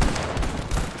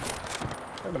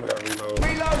 Let me gotta reload.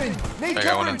 Reloading. Need I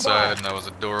got one covering inside, fire. and that was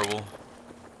adorable.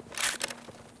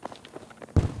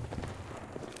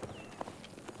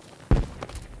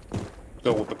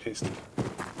 Go with the pistol.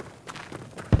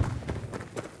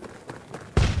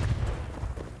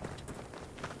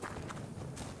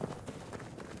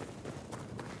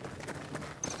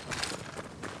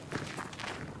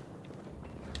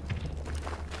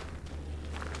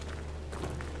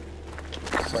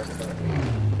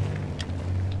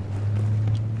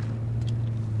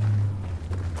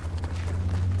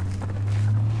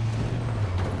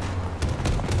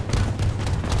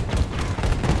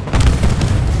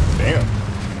 Damn.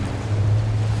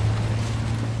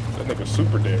 That nigga's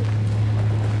super dead.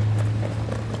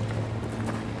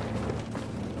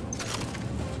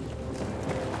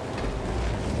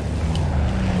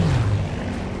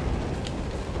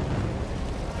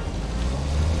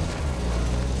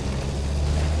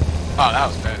 Oh, that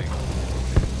was petty.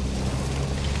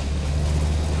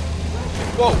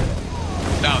 Whoa!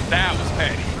 Now that was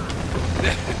petty.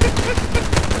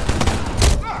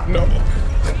 No.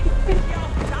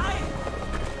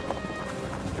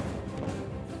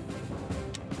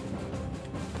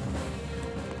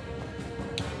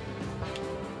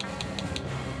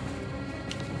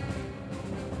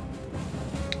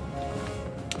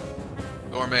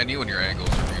 Doorman, you and your angles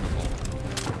are beautiful.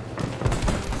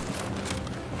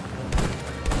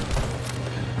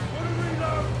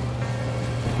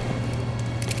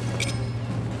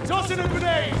 Tossing a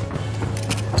grenade.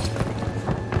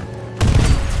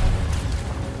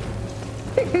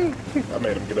 I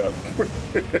made him get up.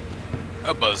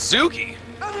 A bazooki?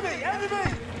 Enemy!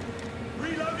 Enemy!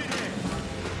 Reloading it.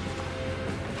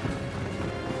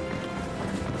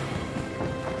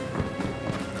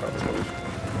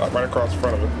 Right across the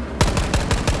front of it.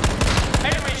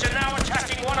 Enemies are now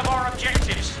attacking one of our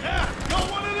objectives. Yeah,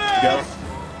 got one of them. Got him.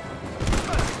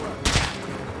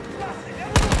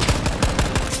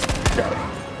 Got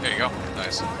him. There you go.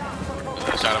 Nice.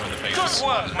 I shot him in the face. Good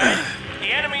work, man. The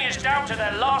enemy is down to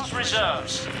their last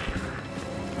reserves.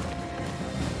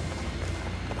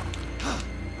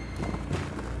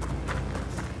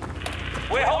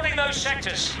 We're holding those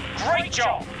sectors. Great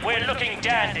job. We're looking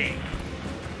dandy.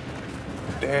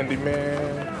 Dandy,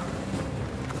 man.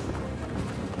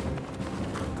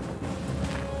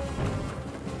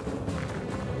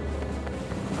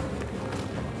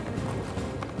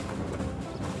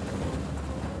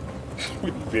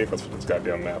 We need vehicles for this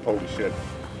goddamn map. Holy shit.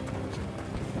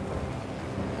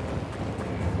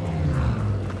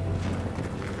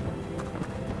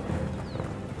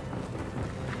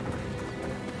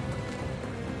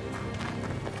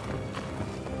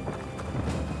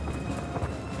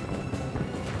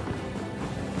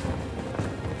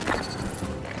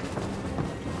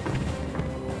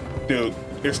 Dude,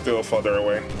 it's still further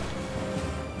away.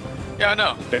 Yeah, I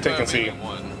know. They're taking C.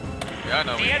 One. Yeah, I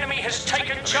know. The enemy has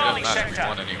taken Charlie sector.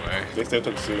 One anyway. They still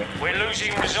took C. We're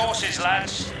losing resources,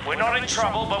 lads. We're not in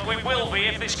trouble, but we will be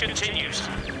if this continues.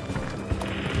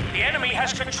 The enemy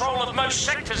has control of most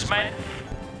sectors, men.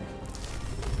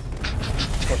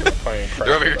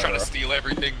 They're over here trying to steal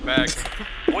everything back.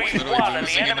 We've Literally won and the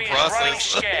losing in enemy the is running process.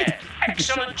 scared.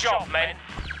 Excellent job, men.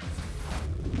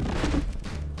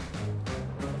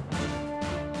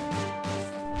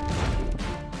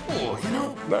 Oh, you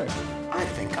know, Nice. I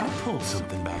think I pulled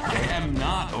something back. I am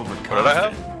not overconfident. What did I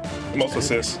have? Most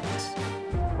assists.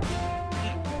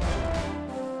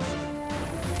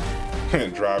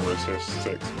 Driver assist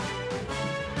 6.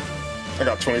 I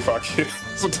got 25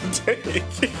 kills today.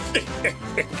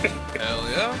 Hell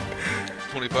yeah.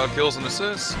 25 kills and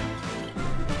assists.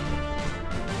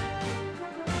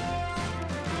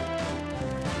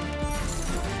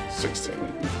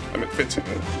 I mean 15.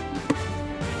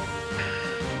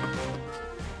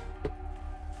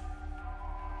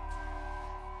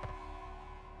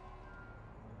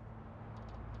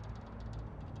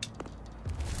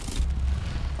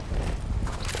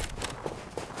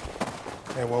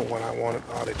 And what one I wanted?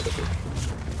 Oh, they took it.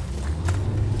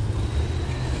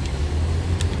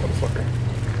 Motherfucker.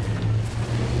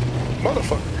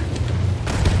 Motherfucker.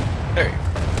 Hey.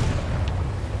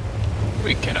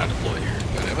 We cannot deploy here.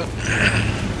 Goddammit.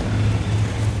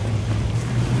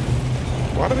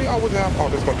 Why do they always have all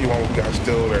this monkey one with guys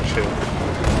steal their shit?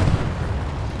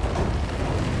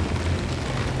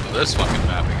 Oh, this fucking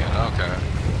map again. Okay.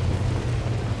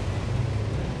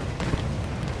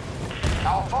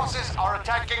 Our forces are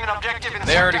attacking an objective in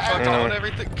They already sector fucked A. on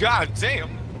everything. God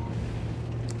damn.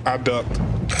 I ducked.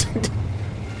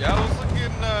 Yeah, I was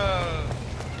looking,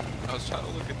 I was trying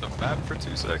to look at the map for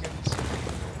 2 seconds.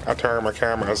 I turned my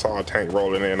camera and saw a tank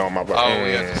rolling in on my back. Oh,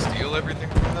 we have to steal everything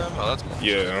from them? Oh, that's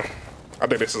bullshit. Yeah. I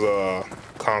think this is a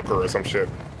Conqueror or some shit.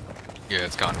 Yeah,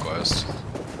 it's Conquest.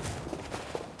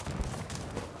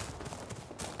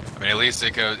 I mean, at least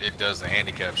it does the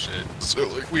handicap shit. So,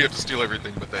 like, we have to steal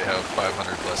everything, but they have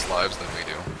 500 less lives than we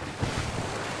do.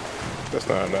 That's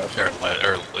not enough. Or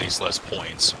at least less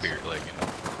points, weird, like, you know.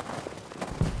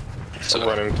 So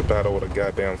running into battle with a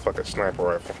goddamn fucking sniper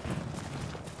rifle.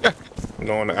 Yeah.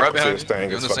 Knowing the Right accuracy of this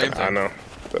behind you, thing doing is the same fucking, I thing. know.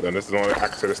 So then this is the only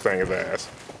accuracy of this thing is ass.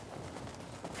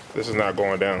 This is not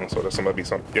going down, so there's somebody be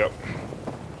something. Yep.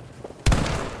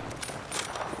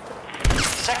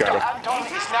 Sector Got him. Anton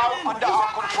is now under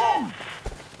our control.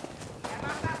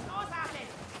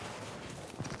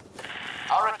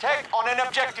 Our attack on an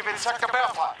objective in Sector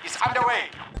Bertha is underway.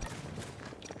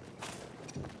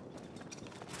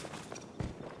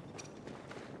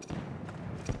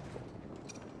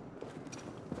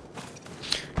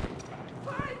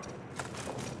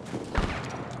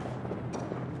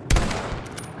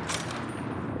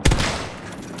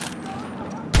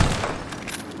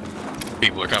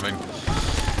 People are coming.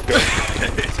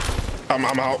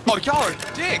 I'm out. Oh, y'all are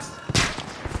dicks!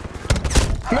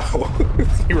 No.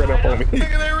 He ran up on me.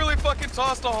 Nigga, they really fucking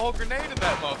tossed a whole grenade in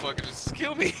that motherfucker just to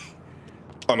kill me.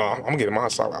 Oh no, I'm getting my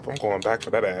assault rifle. I'm going back for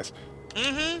that ass.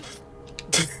 Mm-hmm.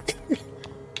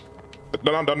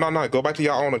 No. Go back to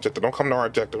your own objective. Don't come to our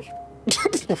objective.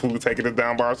 We're taking it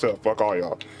down by ourselves. Fuck all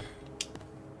y'all.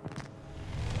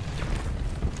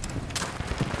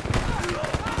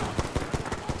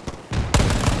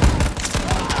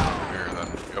 Here, then.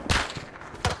 Yep.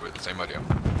 We had the same idea.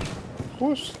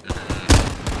 Who's?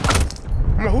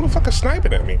 I'm like, who the fuck is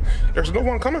sniping at me? There's no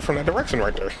one coming from that direction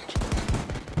right there.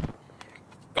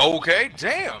 Okay,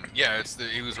 damn. Yeah,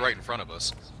 he was right in front of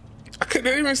us. I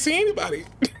couldn't even see anybody.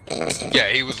 Yeah,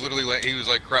 he was literally he was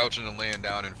like crouching and laying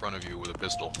down in front of you with a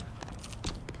pistol.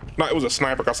 No, it was a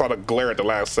sniper. I saw the glare at the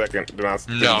last second. Then I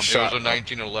No, it shot. was a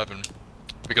 1911.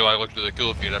 Because I looked at the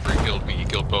kill feed after he killed me, he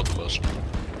killed both of us.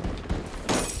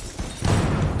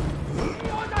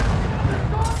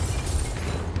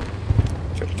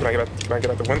 Can I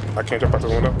get out the window? I can't jump out the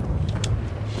window.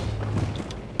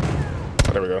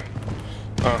 Oh, there we go.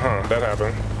 That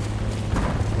happened.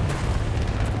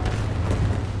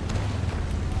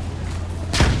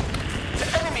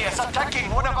 The enemy is attacking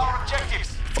one of our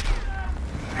objectives.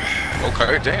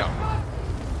 Okay, damn.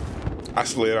 I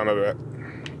slid under that.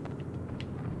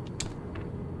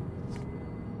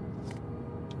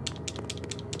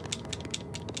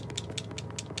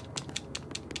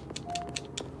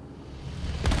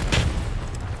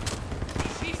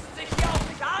 Schießen sich hier auf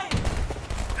mich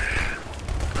ein!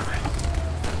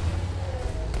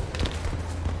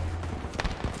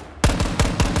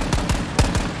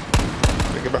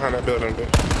 Get behind that building, bitch.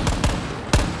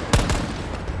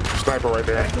 Sniper right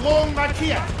there. Drohung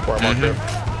markiert! Where I'm marked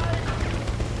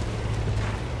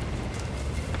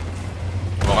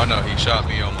Oh, I know, he shot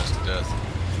me almost to death.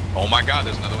 Oh my god,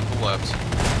 there's another one to the left.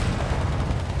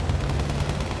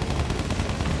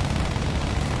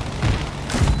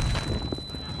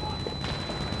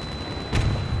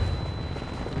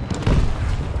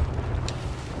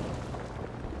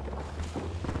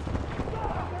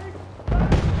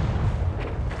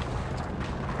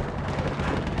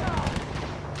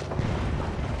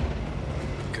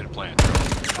 Good plan.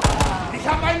 Ich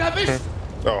hab einen erwischt!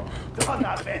 Oh.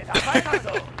 Donnerwetter, weiter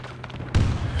so!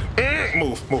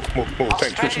 Move.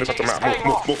 Take pushing this up the map.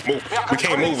 Move. We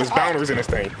can't move. There's boundaries in this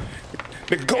thing.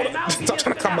 Nigga, go. Stop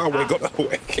trying to come my way. Go the other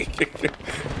way.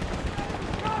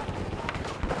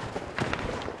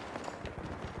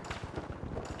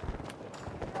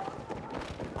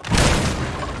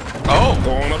 Oh!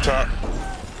 Go on up top.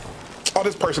 Oh,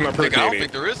 this person up here I don't did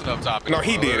think it. there is an up top. No,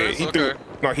 he anymore. did There it. is? He Okay. threw.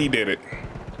 No, he did it.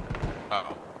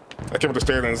 Oh. I came up the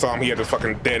stairs and saw him. He had this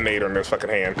fucking detonator in his fucking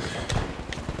hand.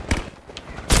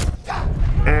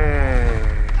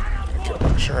 Killed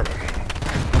by Sherman.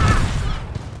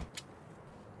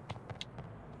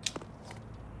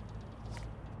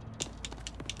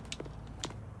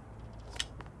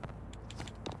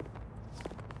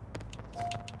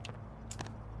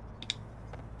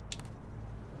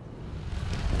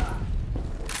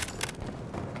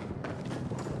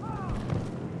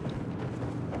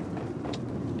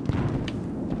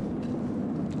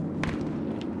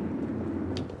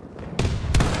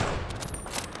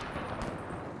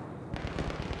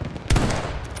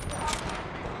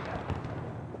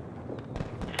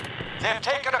 They've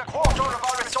taken a quarter of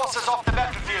our resources off the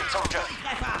battlefield, soldiers.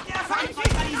 Treffer! Der Feind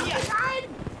neutralisiert! Ein!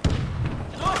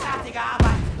 Großartige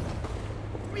Arbeit!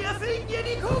 Wir fliegen dir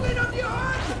die Kugeln um die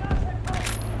Ohren!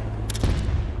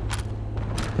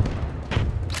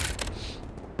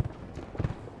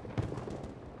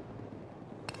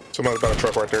 Somebody's got a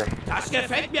truck right there. Das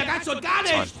gefällt mir ganz und gar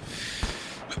nicht!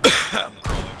 I'm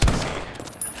crawling to the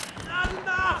sea. Dann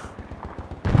nach!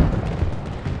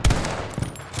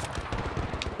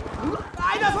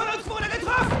 Einer von uns wurde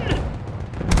getroffen!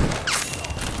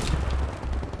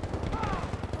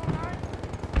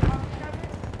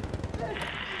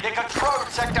 They control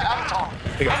Sector Anton.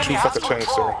 They got two Enemy has fucking tanks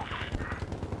control. there.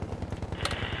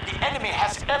 The enemy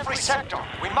has every sector.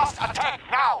 We must attack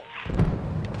now.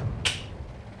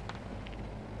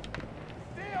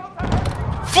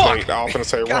 Wait, I was gonna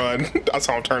say run. I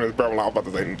saw him turn his barrel. I was about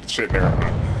to say shit there.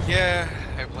 Yeah,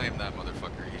 I blame that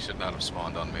motherfucker. He should not have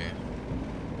spawned on me.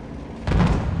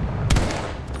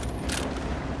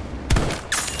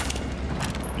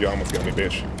 You almost got me,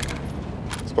 bitch.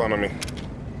 Spawn on me.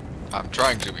 I'm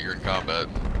trying to, but you're in combat.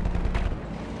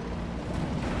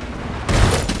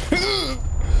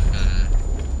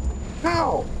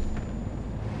 How?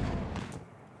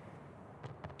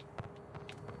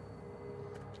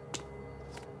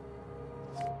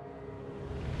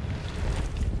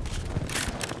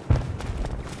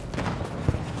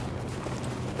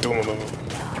 Do a move.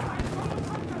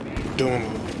 Do a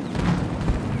move.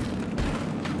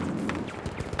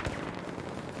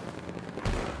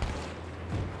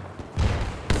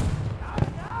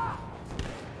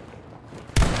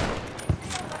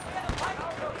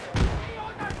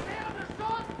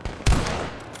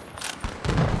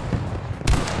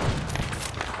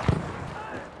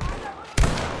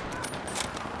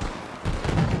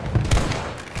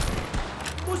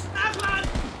 Muss nachladen!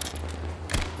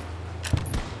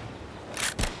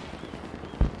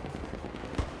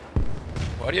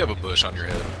 Why do you have a bush on your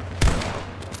head?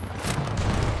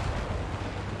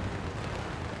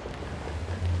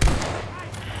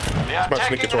 They are Must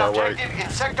sneak taking it to our an right. objective in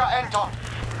Sector Anton.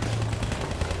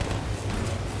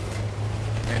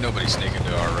 Ain't nobody sneaking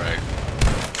to our right.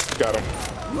 Got him.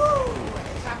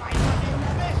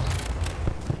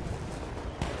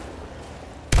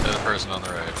 There's a person on the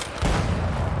right.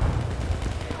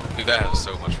 Dude, that has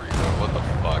so much recoil. What the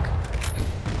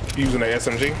fuck? Using the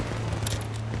SMG.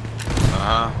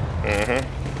 Uh-huh. Mm-hmm.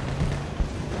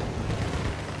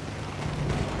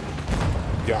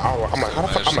 Yeah, I'm like, how the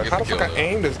fuck I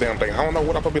aim this damn thing? I don't know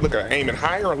what I'm gonna be looking at. Aiming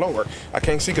higher or lower? I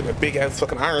can't see because the big ass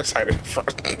fucking iron sight in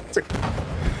front.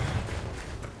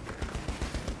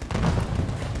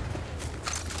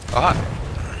 Oh, hi.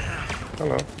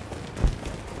 Hello.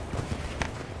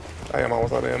 I am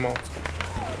almost out of ammo.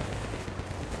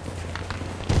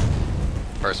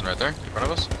 Person right there in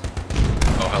front of us.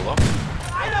 Oh, hello.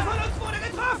 Einer von uns wurde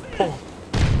getroffen!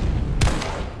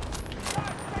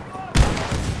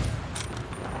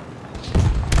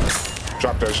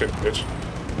 Drop that shit, bitch.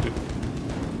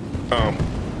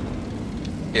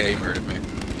 Yeah, he murdered me.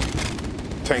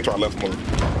 Tank to our left move.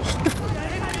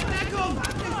 Deckung!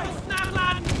 Ich muss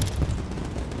nachladen!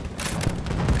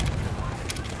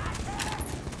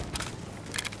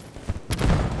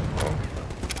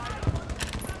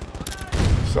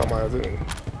 Somebody's in.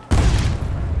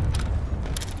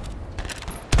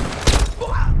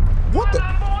 What the?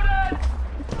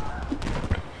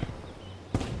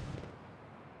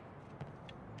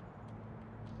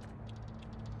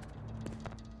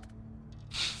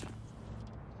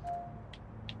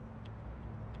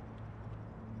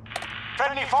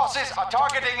 Friendly forces are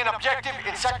targeting an objective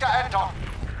in Sector Anton.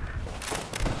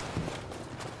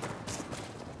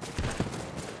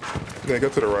 Yeah, go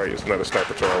to the right. It's another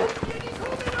sniper tower.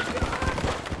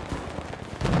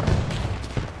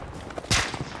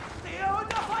 Sehe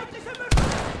unter feindliche Münder!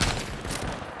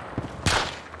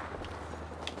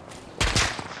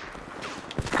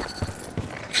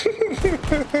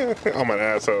 I'm an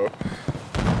asshole.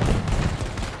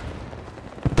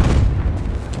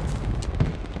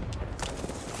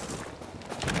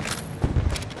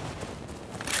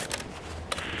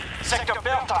 Sector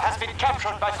Bertha has been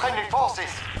captured by friendly forces.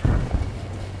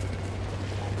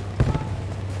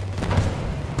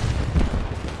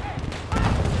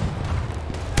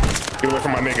 Get away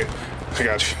from my nigga. I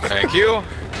got you. Thank you.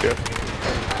 Yeah.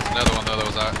 Another one though that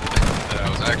I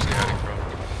was actually heading from.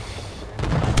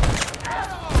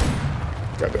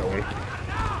 Got that one.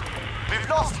 We've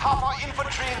lost half our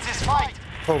infantry in this fight.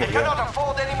 Oh my We cannot God.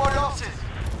 afford any more losses.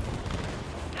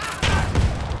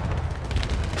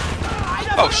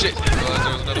 Oh shit! I didn't realize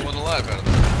there was another one alive out of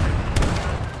there.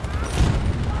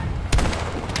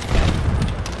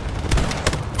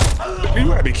 You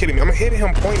gotta be kidding me. I'm hitting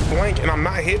him point blank and I'm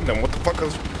not hitting him. What the fuck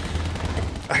is...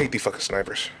 I hate these fucking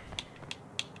snipers.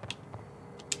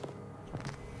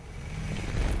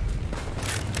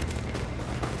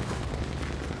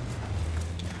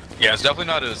 Yeah, it's definitely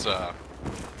not as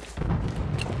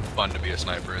fun to be a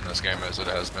sniper in this game as it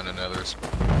has been in others.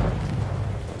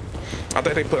 I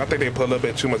think they put a little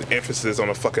bit too much emphasis on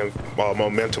the fucking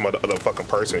momentum of the other fucking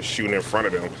person shooting in front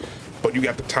of them. But you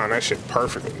got to time that shit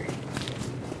perfectly.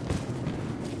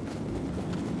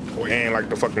 And like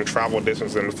the fucking travel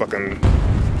distance and the fucking...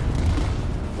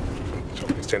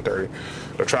 It's 10:30.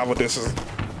 The travel distance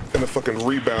and the fucking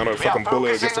rebound of the We are fucking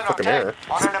bullet focusing against the an fucking attack air.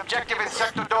 on an objective in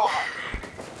Sector Doha.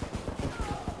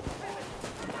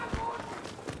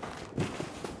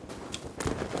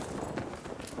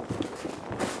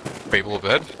 People of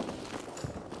bed.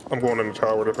 I'm going in the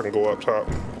tower if I can go up top.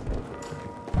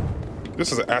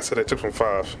 This is an asset I took from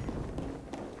 5.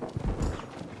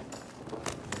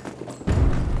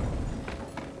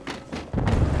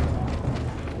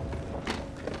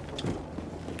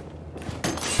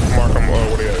 Mark him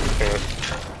where they at if you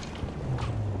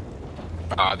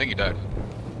can. I think he died.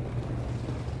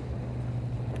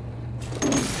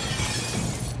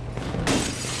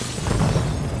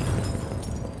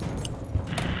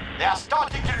 They are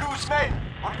starting to lose men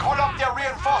and call up their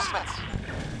reinforcements.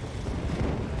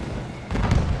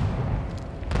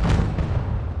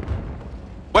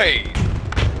 Wait!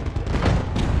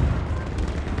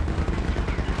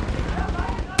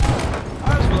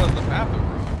 I just realized the map is wrong.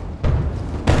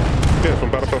 Yeah,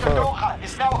 from Battlefield Sector 5. Doha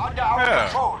is now under our Yeah.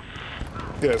 control.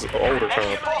 Yeah, it's an older Enemy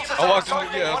time. forces I are walked into,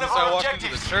 assaulting yeah, one of I our walked into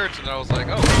objectives. the church and I was like,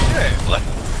 oh shit! Like,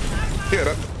 Yeah,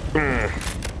 that.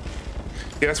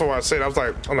 Yeah, that's what I said. I'm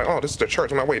like, oh, this is the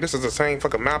church. I'm like, wait, this is the same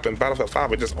fucking map in Battlefield 5,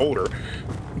 but just older.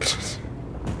 as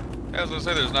I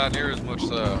say, there's not near as much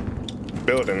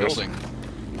Buildings. building.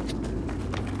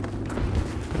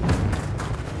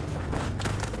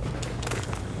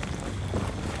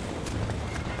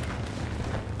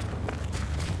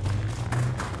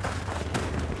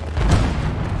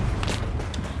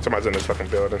 Somebody's in this fucking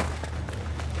building.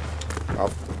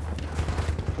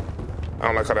 I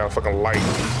don't like how that fucking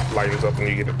lightens up when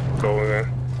you get it going in.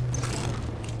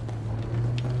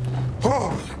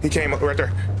 Oh, he came up right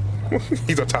there.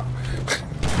 He's up top.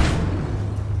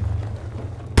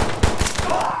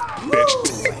 Bitch.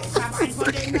 Ich hab einen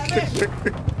von denen erwischt!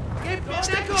 Gib mir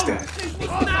Deckung! Ich muss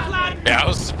nachladen! Yeah, I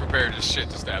was prepared to shit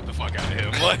to stab the fuck out of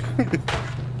him. Like,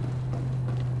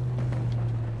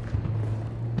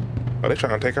 oh, they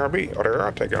trying to take RB. Oh, they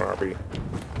are taking RB.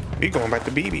 He going back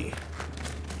to BB.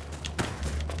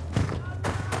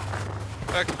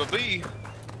 back to the B.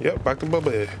 Yep, back to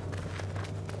Bubba.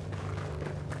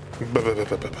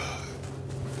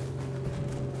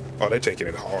 Oh, they taking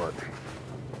it hard.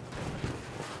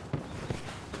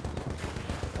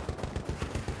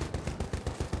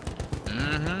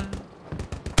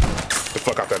 The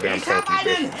fuck out that damn Ich hab tank,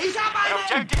 you einen! bitch. Ich hab The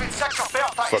einen! objective in Sector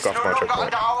Bertha Fuck is no off my longer checkpoint.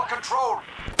 under our control.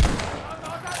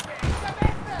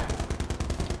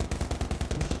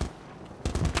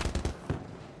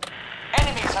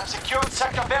 Enemies have secured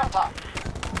Sector Bertha.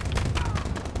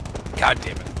 God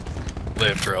damn it.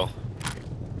 Live, drill.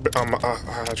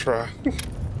 I try.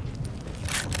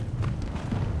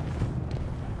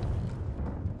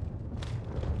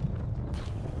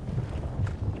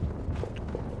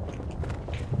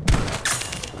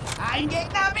 Ein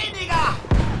Gegner weniger!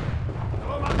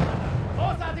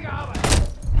 Großartige Arbeit!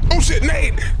 Oh shit,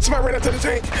 Nate! Somebody ran up to the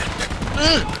tank.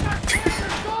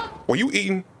 Were you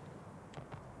eating?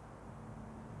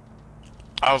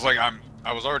 I was like,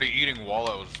 I was already eating while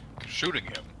I was shooting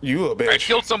him. You a I bitch.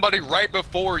 killed somebody right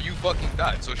before you fucking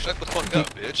died, so shut the fuck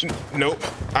up, bitch. Nope.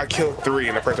 I killed 3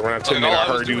 and the person ran up to Like, me and all I I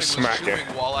was heard doing you was smacking.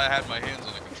 shooting while I had my hands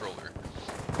on the controller.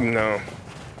 No.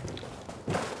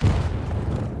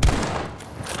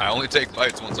 I only take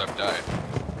bites once I've died.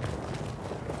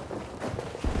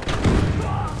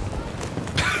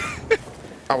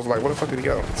 I was like, where the fuck did he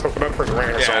go? So another person ran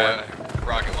here somewhere. Yeah,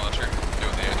 rocket launcher,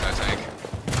 doing the anti-tank.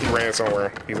 He ran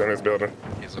somewhere. He's in this building.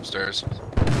 He's upstairs.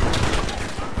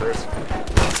 Chris.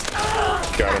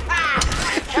 Got him.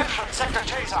 Captured Sector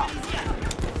Chaser.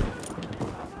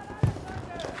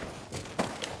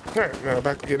 Alright, now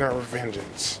back to getting our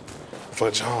revengeance.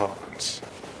 For Johns.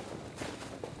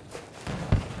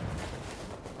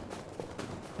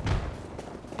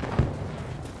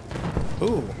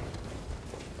 Ooh.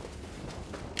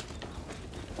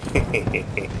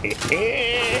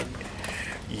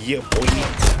 Yeah, boy.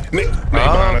 Nick,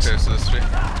 behind us. Okay, so this shit.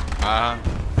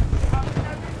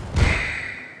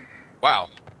 Wow.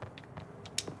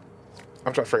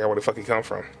 I'm trying to figure out where the fuck he come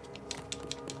from.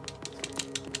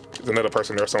 There's another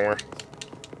person there somewhere.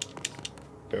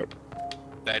 Yep.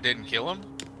 That didn't kill him?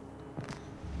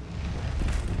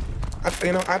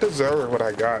 I deserve what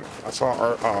I got. I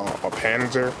saw a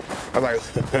Panzer. I was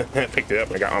like, picked it up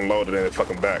and it got unloaded and it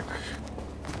fucking back.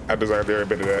 I deserved every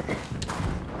bit of that.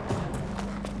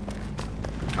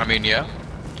 I mean, yeah.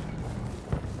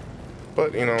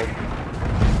 But, you know,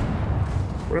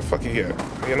 where the fuck he at?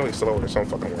 You know he's still over there some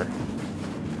fucking where.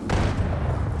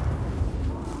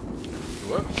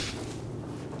 What?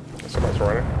 Somebody's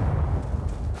running.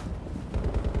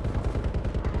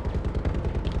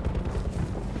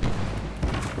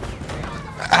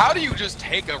 How do you just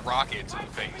take a rocket to the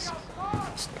face?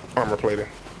 Armor plated.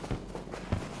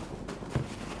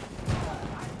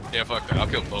 Yeah, fuck that. I'll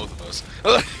kill both of us.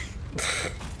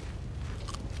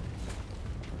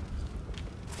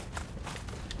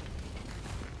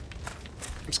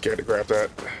 I'm scared to grab that.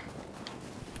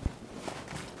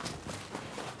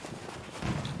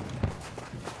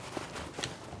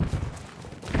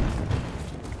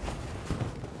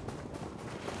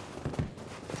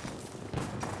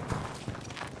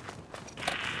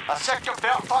 A Sector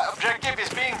Bertha objective is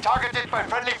being targeted by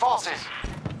friendly forces.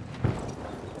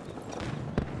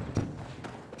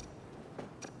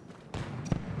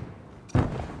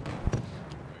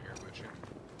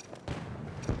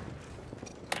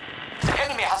 The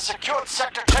enemy has secured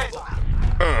Sector Chaser.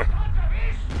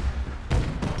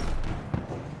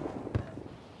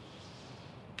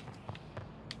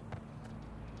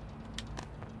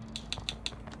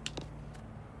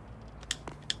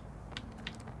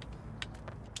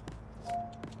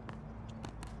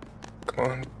 Come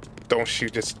on. Don't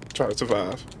shoot, just try to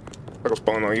survive. I go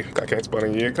spawn on you. I can't spawn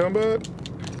on you in combat.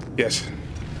 Yes.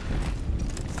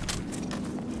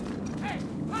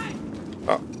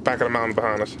 Oh, back of the mountain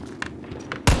behind us.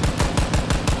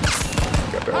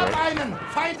 Got that Hab one. einen!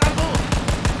 Feind an Bord!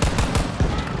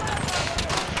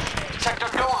 Sector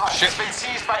Doha has been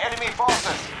seized by enemy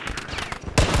forces.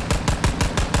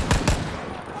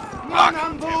 Mann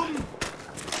am Boden!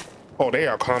 Oh, they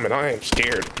are coming. I am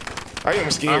scared. I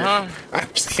am scared.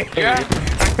 I'm scared. Yeah.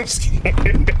 I'm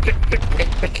scared.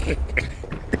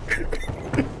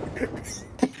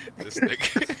 This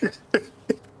nigga.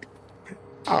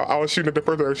 I was shooting at the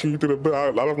person, I was shooting through the bill.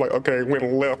 I was like, okay,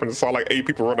 went left and saw like 8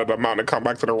 people run up the mountain and come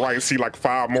back to the right, see like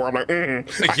 5 more. I'm like, Yeah,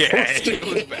 it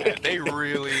was bad. They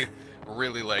really,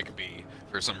 really like B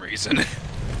for some reason.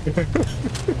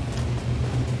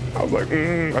 I was like,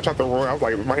 I tried to run. I was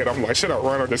like, in my head, I'm like, should I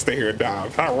run or just stay here and die?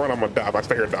 If I run, I'm gonna die. If I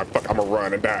stay here and die, fuck, I'm gonna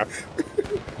run and die.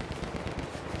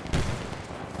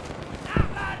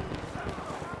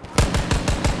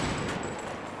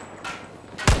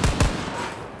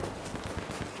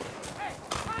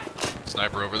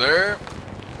 Sniper over there.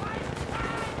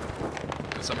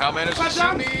 And somehow managed to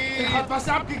shoot me. Hat was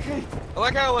abgekriegt. I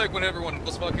like how, like, when everyone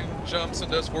else fucking jumps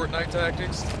and does Fortnite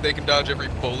tactics, they can dodge every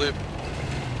bullet.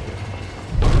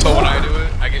 But when I do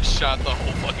it, I get shot the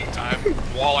whole fucking time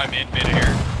while I'm in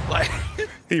midair. Like,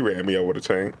 He ran me over the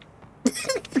chain.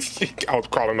 I was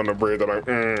crawling on the bridge. I'm like,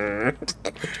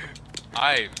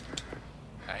 I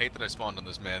hate that I spawned on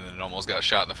this man and almost got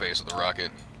shot in the face with a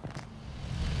rocket.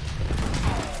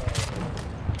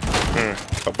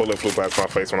 A bullet flew past my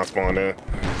face when I spawned in.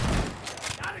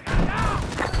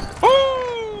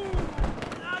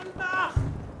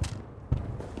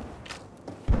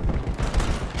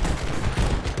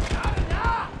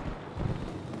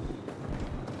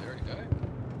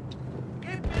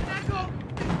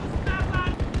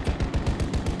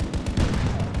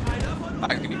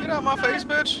 Can you get out of my face,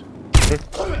 bitch?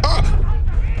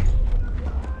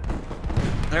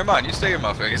 Never mind, you stay in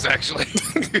my face, actually.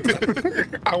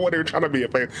 I wasn't even trying to be a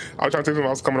face. I was trying to tell him I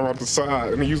was coming around the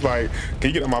side, and he was like, "Can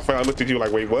you get out my face?" I looked at you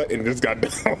like, "Wait, what?" And just got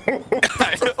down.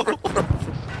 I know.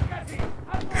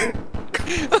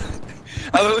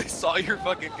 I literally saw your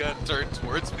fucking gun turn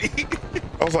towards me.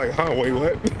 I was like, "Huh? Wait,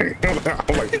 what?"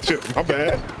 I'm like, "Shit, my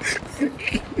bad."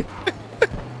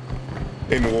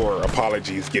 In war,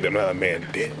 apologies get another man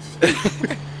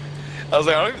death. I was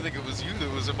like, I don't even think it was you that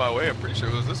was in my way. I'm pretty sure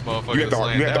it was this motherfucker. You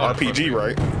had the RPG,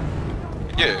 right?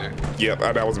 Yeah. Yep,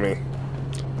 that was me.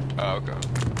 Oh, okay.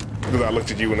 Because I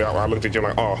looked at you and I looked at you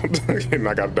like, oh, and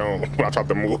I got done when I tried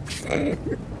to move.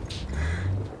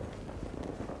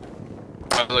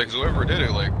 I was like, whoever did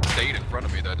it, like, stayed in front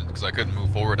of me because I couldn't move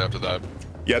forward after that.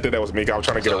 Yeah, I think that was me. I was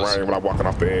trying to get around when I was walking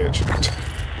off the edge.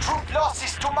 Troop loss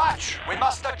is too much. We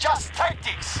must adjust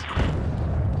tactics.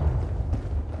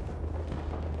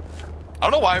 I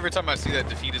don't know why every time I see that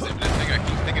defeat is imminent thing, I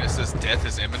keep thinking it says death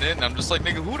is imminent, and I'm just like,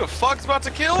 nigga, who the fuck's about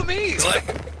to kill me?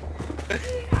 Like,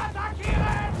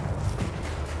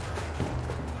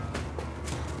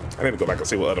 I need to go back and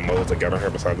see what other modes I got on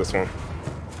here besides this one.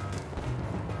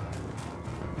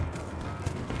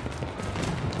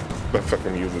 That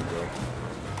fucking music, bro.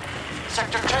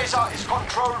 Sector Chaser is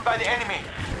controlled by the enemy.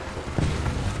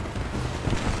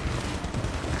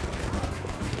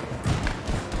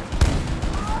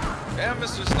 damn,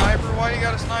 Mr. Sniper, why you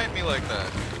gotta snipe me like that?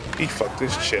 He fucked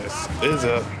his chest. Is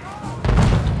up.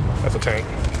 That's a tank.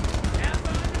 Yeah,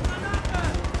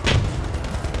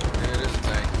 it is a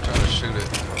tank. I'm trying to shoot it.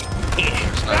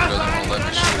 Sniper doesn't want to let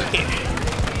me shoot it.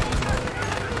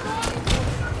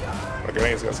 My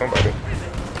grenade's got somebody.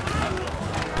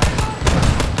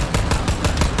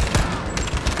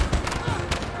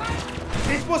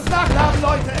 Ich muss nachladen,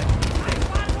 Leute!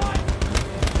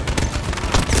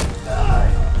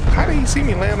 How did he see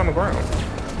me land on the ground?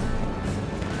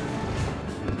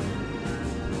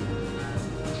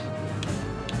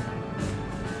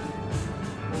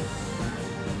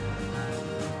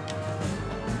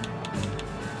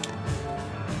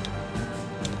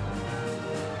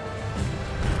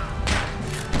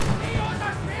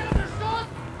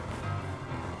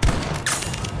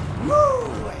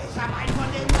 Ich hab einen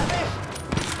von denen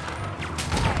erwischt!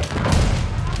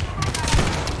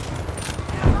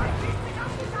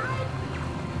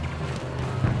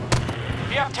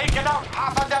 We have taken out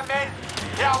half of their men.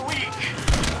 They are weak.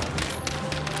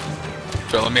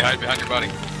 Joe, let me hide behind your body.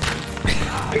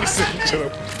 He said,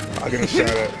 "Chill. I'll get a shot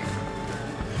at."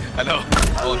 I know.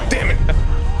 Oh, Damn it!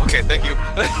 okay, thank you.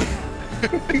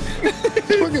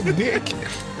 Look at Dick.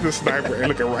 The sniper ain't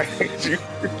looking right at you.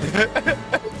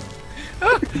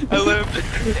 I lived.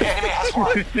 The enemy has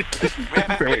won. We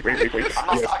have been Wait. I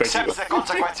must Yes, accept thank the you.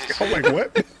 consequences. I'm like,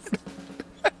 what?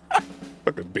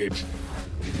 Fucking bitch.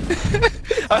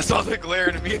 I saw the glare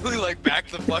and immediately like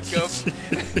backed the fuck up.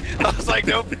 I was like,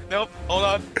 nope, hold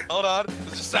on.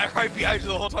 It's just sat right behind you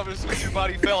the whole time. As soon as your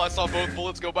body fell, I saw both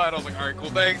bullets go by, and I was like, all right, cool,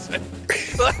 thanks.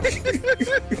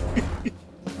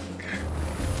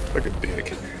 Look at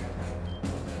Dick.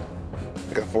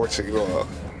 Got 14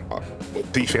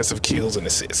 defensive kills and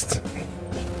assists.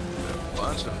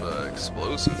 Bunch of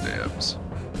explosive dabs.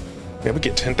 Yeah, we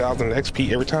get 10,000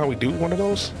 XP every time we do one of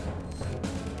those.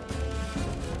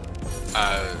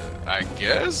 I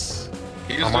guess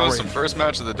he's doing already- some first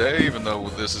match of the day, even though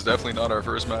this is definitely not our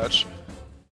first match.